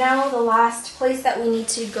 So now the last place that we need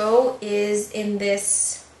to go is in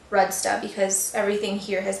this Rudsta, because everything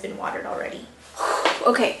here has been watered already.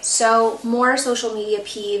 Okay, so more social media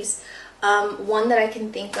peeves. One that I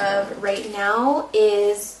can think of right now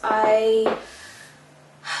is I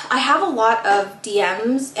have a lot of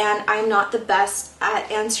DMs, and I'm not the best at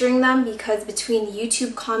answering them because between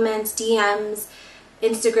YouTube comments, DMs,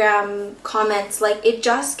 Instagram comments, like it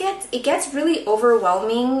gets really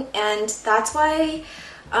overwhelming, and that's why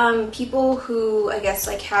people who I guess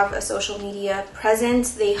like have a social media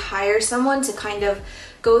presence, they hire someone to kind of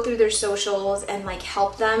go through their socials and like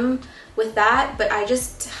help them with that. But I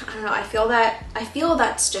don't know, I feel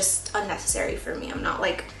that's just unnecessary for me. I'm not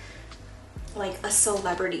like like a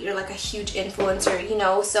celebrity, you're like a huge influencer, you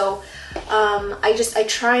know, so I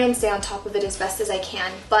try and stay on top of it as best as I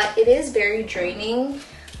can, but it is very draining.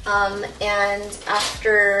 And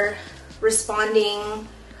after responding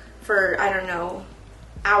for, I don't know,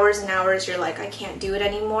 hours and hours, you're like, I can't do it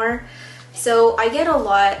anymore. So I get a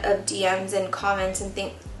lot of DMs and comments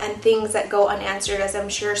and things that go unanswered, as I'm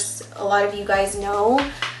sure a lot of you guys know.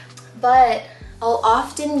 But I'll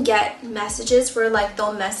often get messages where like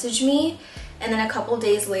they'll message me and then a couple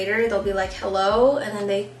days later they'll be like, hello, and then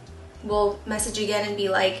they will message again and be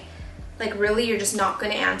like really, you're just not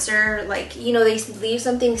gonna answer? Like, you know, they leave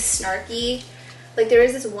something snarky. Like there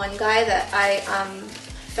is this one guy that I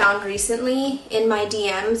found recently in my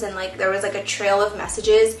DMs, and like there was like a trail of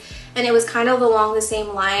messages and it was kind of along the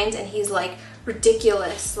same lines, and he's like,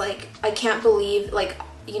 ridiculous, like I can't believe, like,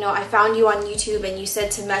 you know, I found you on YouTube and you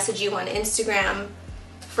said to message you on Instagram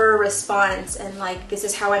for a response, and like this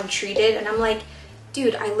is how I'm treated. And I'm like,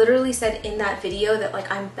 dude, I literally said in that video that like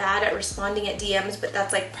I'm bad at responding at DMs, but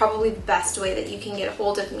that's like probably the best way that you can get a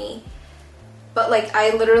hold of me. But like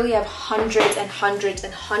I literally have hundreds and hundreds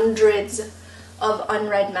and hundreds of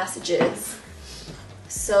unread messages.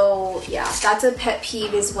 So yeah, that's a pet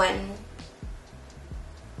peeve, is when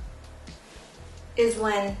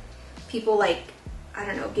people like, I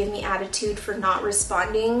don't know, give me attitude for not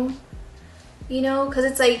responding, you know, because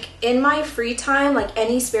it's like in my free time, like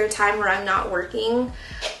any spare time where I'm not working,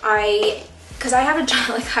 because I have a job,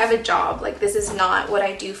 like I have a job, like this is not what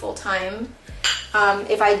I do full time.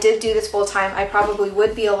 If I did do this full time, I probably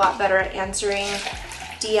would be a lot better at answering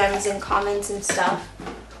DMs and comments and stuff.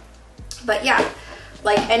 But yeah,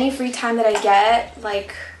 like any free time that I get,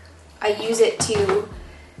 like I use it to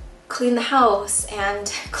clean the house and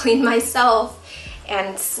clean myself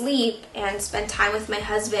and sleep and spend time with my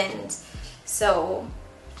husband. So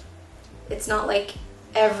it's not like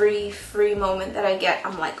every free moment that I get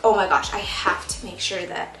I'm like, oh my gosh, I have to make sure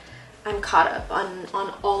that I'm caught up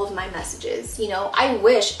on all of my messages. You know, I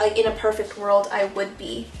wish, like in a perfect world I would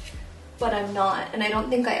be, but I'm not, and I don't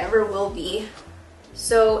think I ever will be.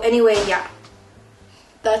 So anyway, yeah,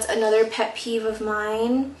 that's another pet peeve of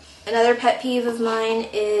mine. Another pet peeve of mine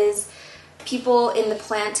is people in the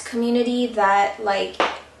plant community that, like,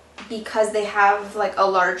 because they have like a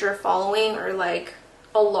larger following, or like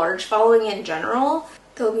a large following in general,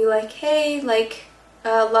 they'll be like, hey, like,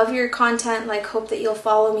 love your content, like hope that you'll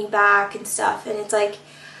follow me back and stuff. And it's like,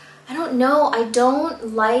 I don't know, I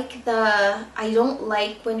don't like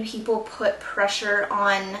when people put pressure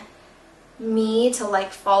on me to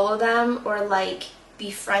like follow them or like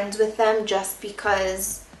be friends with them just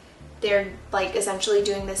because they're like essentially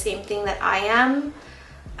doing the same thing that I am.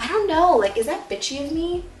 I don't know, like, is that bitchy of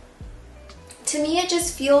me? To me it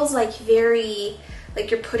just feels like very, like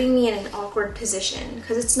you're putting me in an awkward position,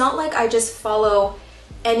 because it's not like I just follow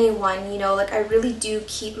anyone, you know, like I really do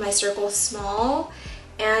keep my circle small,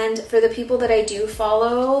 and for the people that I do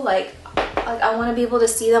follow, like I want to be able to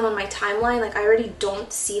see them on my timeline. Like I already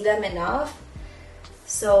don't see them enough,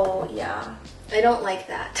 so yeah, I don't like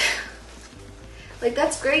that. Like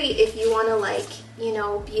that's great if you want to, like, you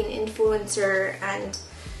know, be an influencer and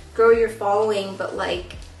grow your following, but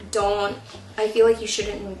like I feel like you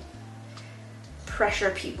shouldn't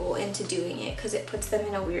pressure people into doing it, because it puts them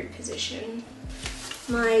in a weird position.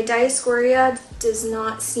 My Dioscorea does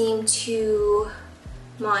not seem to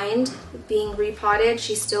mind being repotted.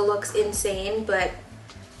 She still looks insane, but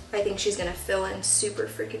I think she's gonna fill in super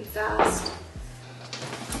freaking fast.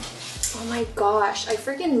 Oh my gosh, I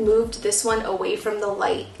freaking moved this one away from the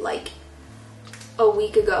light like a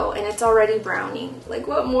week ago and it's already browning. Like,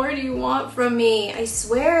 what more do you want from me? I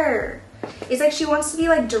swear. It's like she wants to be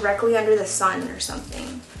like directly under the sun or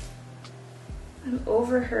something. I'm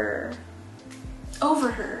over her.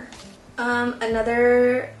 Over her.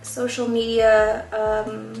 Another social media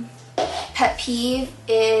pet peeve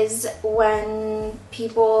is when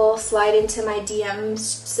people slide into my DMs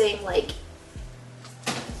saying like,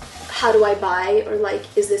 how do I buy? Or like,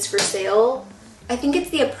 is this for sale? I think it's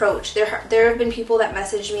the approach. There have been people that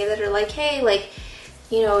message me that are like, hey, like,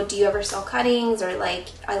 you know, do you ever sell cuttings? Or like,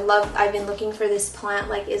 I've been looking for this plant,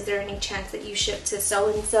 like, is there any chance that you ship to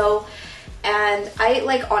so-and-so? And I,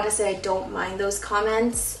 like, honestly, I don't mind those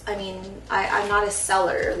comments. I mean, I'm not a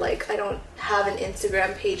seller. Like, I don't have an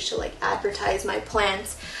Instagram page to like advertise my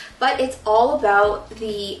plants, but it's all about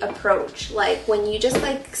the approach. Like when you just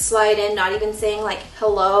like slide in, not even saying like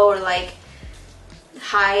hello or like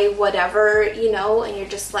hi, whatever, you know, and you're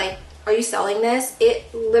just like, are you selling this?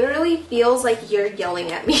 It literally feels like you're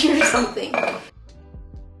yelling at me or something.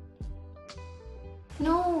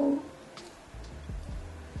 No.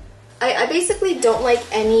 I basically don't like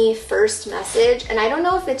any first message, and I don't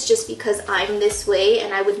know if it's just because I'm this way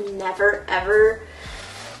and I would never ever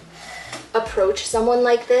approach someone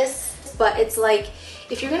like this, but it's like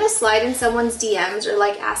if you're gonna slide in someone's DMs or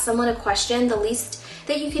like ask someone a question, the least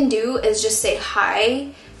that you can do is just say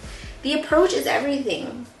hi. The approach is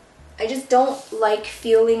everything. I just don't like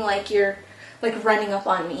feeling like you're like running up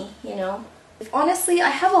on me, you know? Honestly, I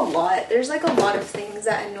have a lot. There's like a lot of things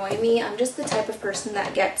that annoy me. I'm just the type of person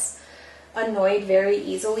that gets annoyed very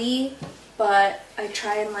easily, but I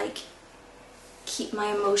try and like keep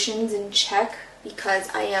my emotions in check because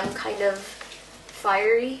I am kind of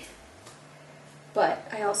fiery. But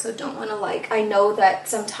I also don't want to like, I know that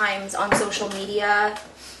sometimes on social media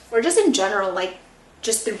or just in general, like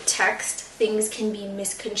just through text, things can be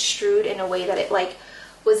misconstrued in a way that it like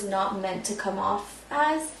was not meant to come off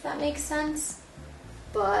as, if that makes sense.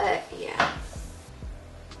 But yeah.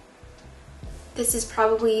 This is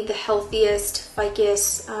probably the healthiest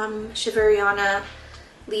ficus shiveriana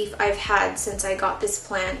leaf I've had since I got this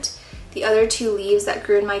plant. The other two leaves that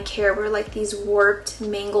grew in my care were like these warped,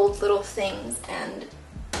 mangled little things, and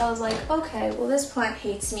I was like, okay, well this plant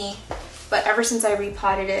hates me. But ever since I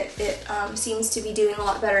repotted it, it seems to be doing a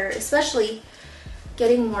lot better, especially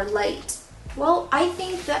getting more light. Well, I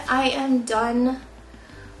think that I am done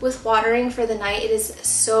with watering for the night. It is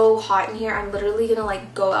so hot in here. I'm literally gonna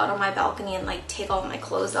like go out on my balcony and like take all my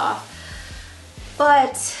clothes off.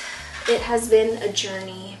 But it has been a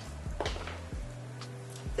journey.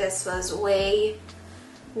 This was way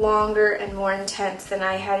longer and more intense than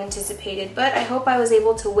I had anticipated, but I hope I was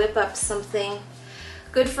able to whip up something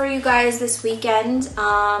good for you guys this weekend.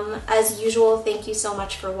 As usual, thank you so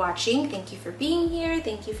much for watching. Thank you for being here.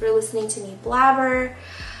 Thank you for listening to me blabber.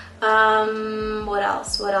 What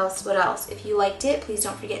else? If you liked it, please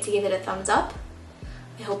don't forget to give it a thumbs up.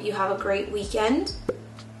 I hope you have a great weekend.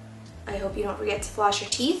 I hope you don't forget to floss your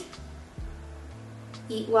teeth.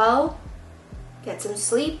 Eat well. Get some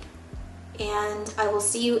sleep. And I will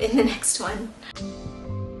see you in the next one.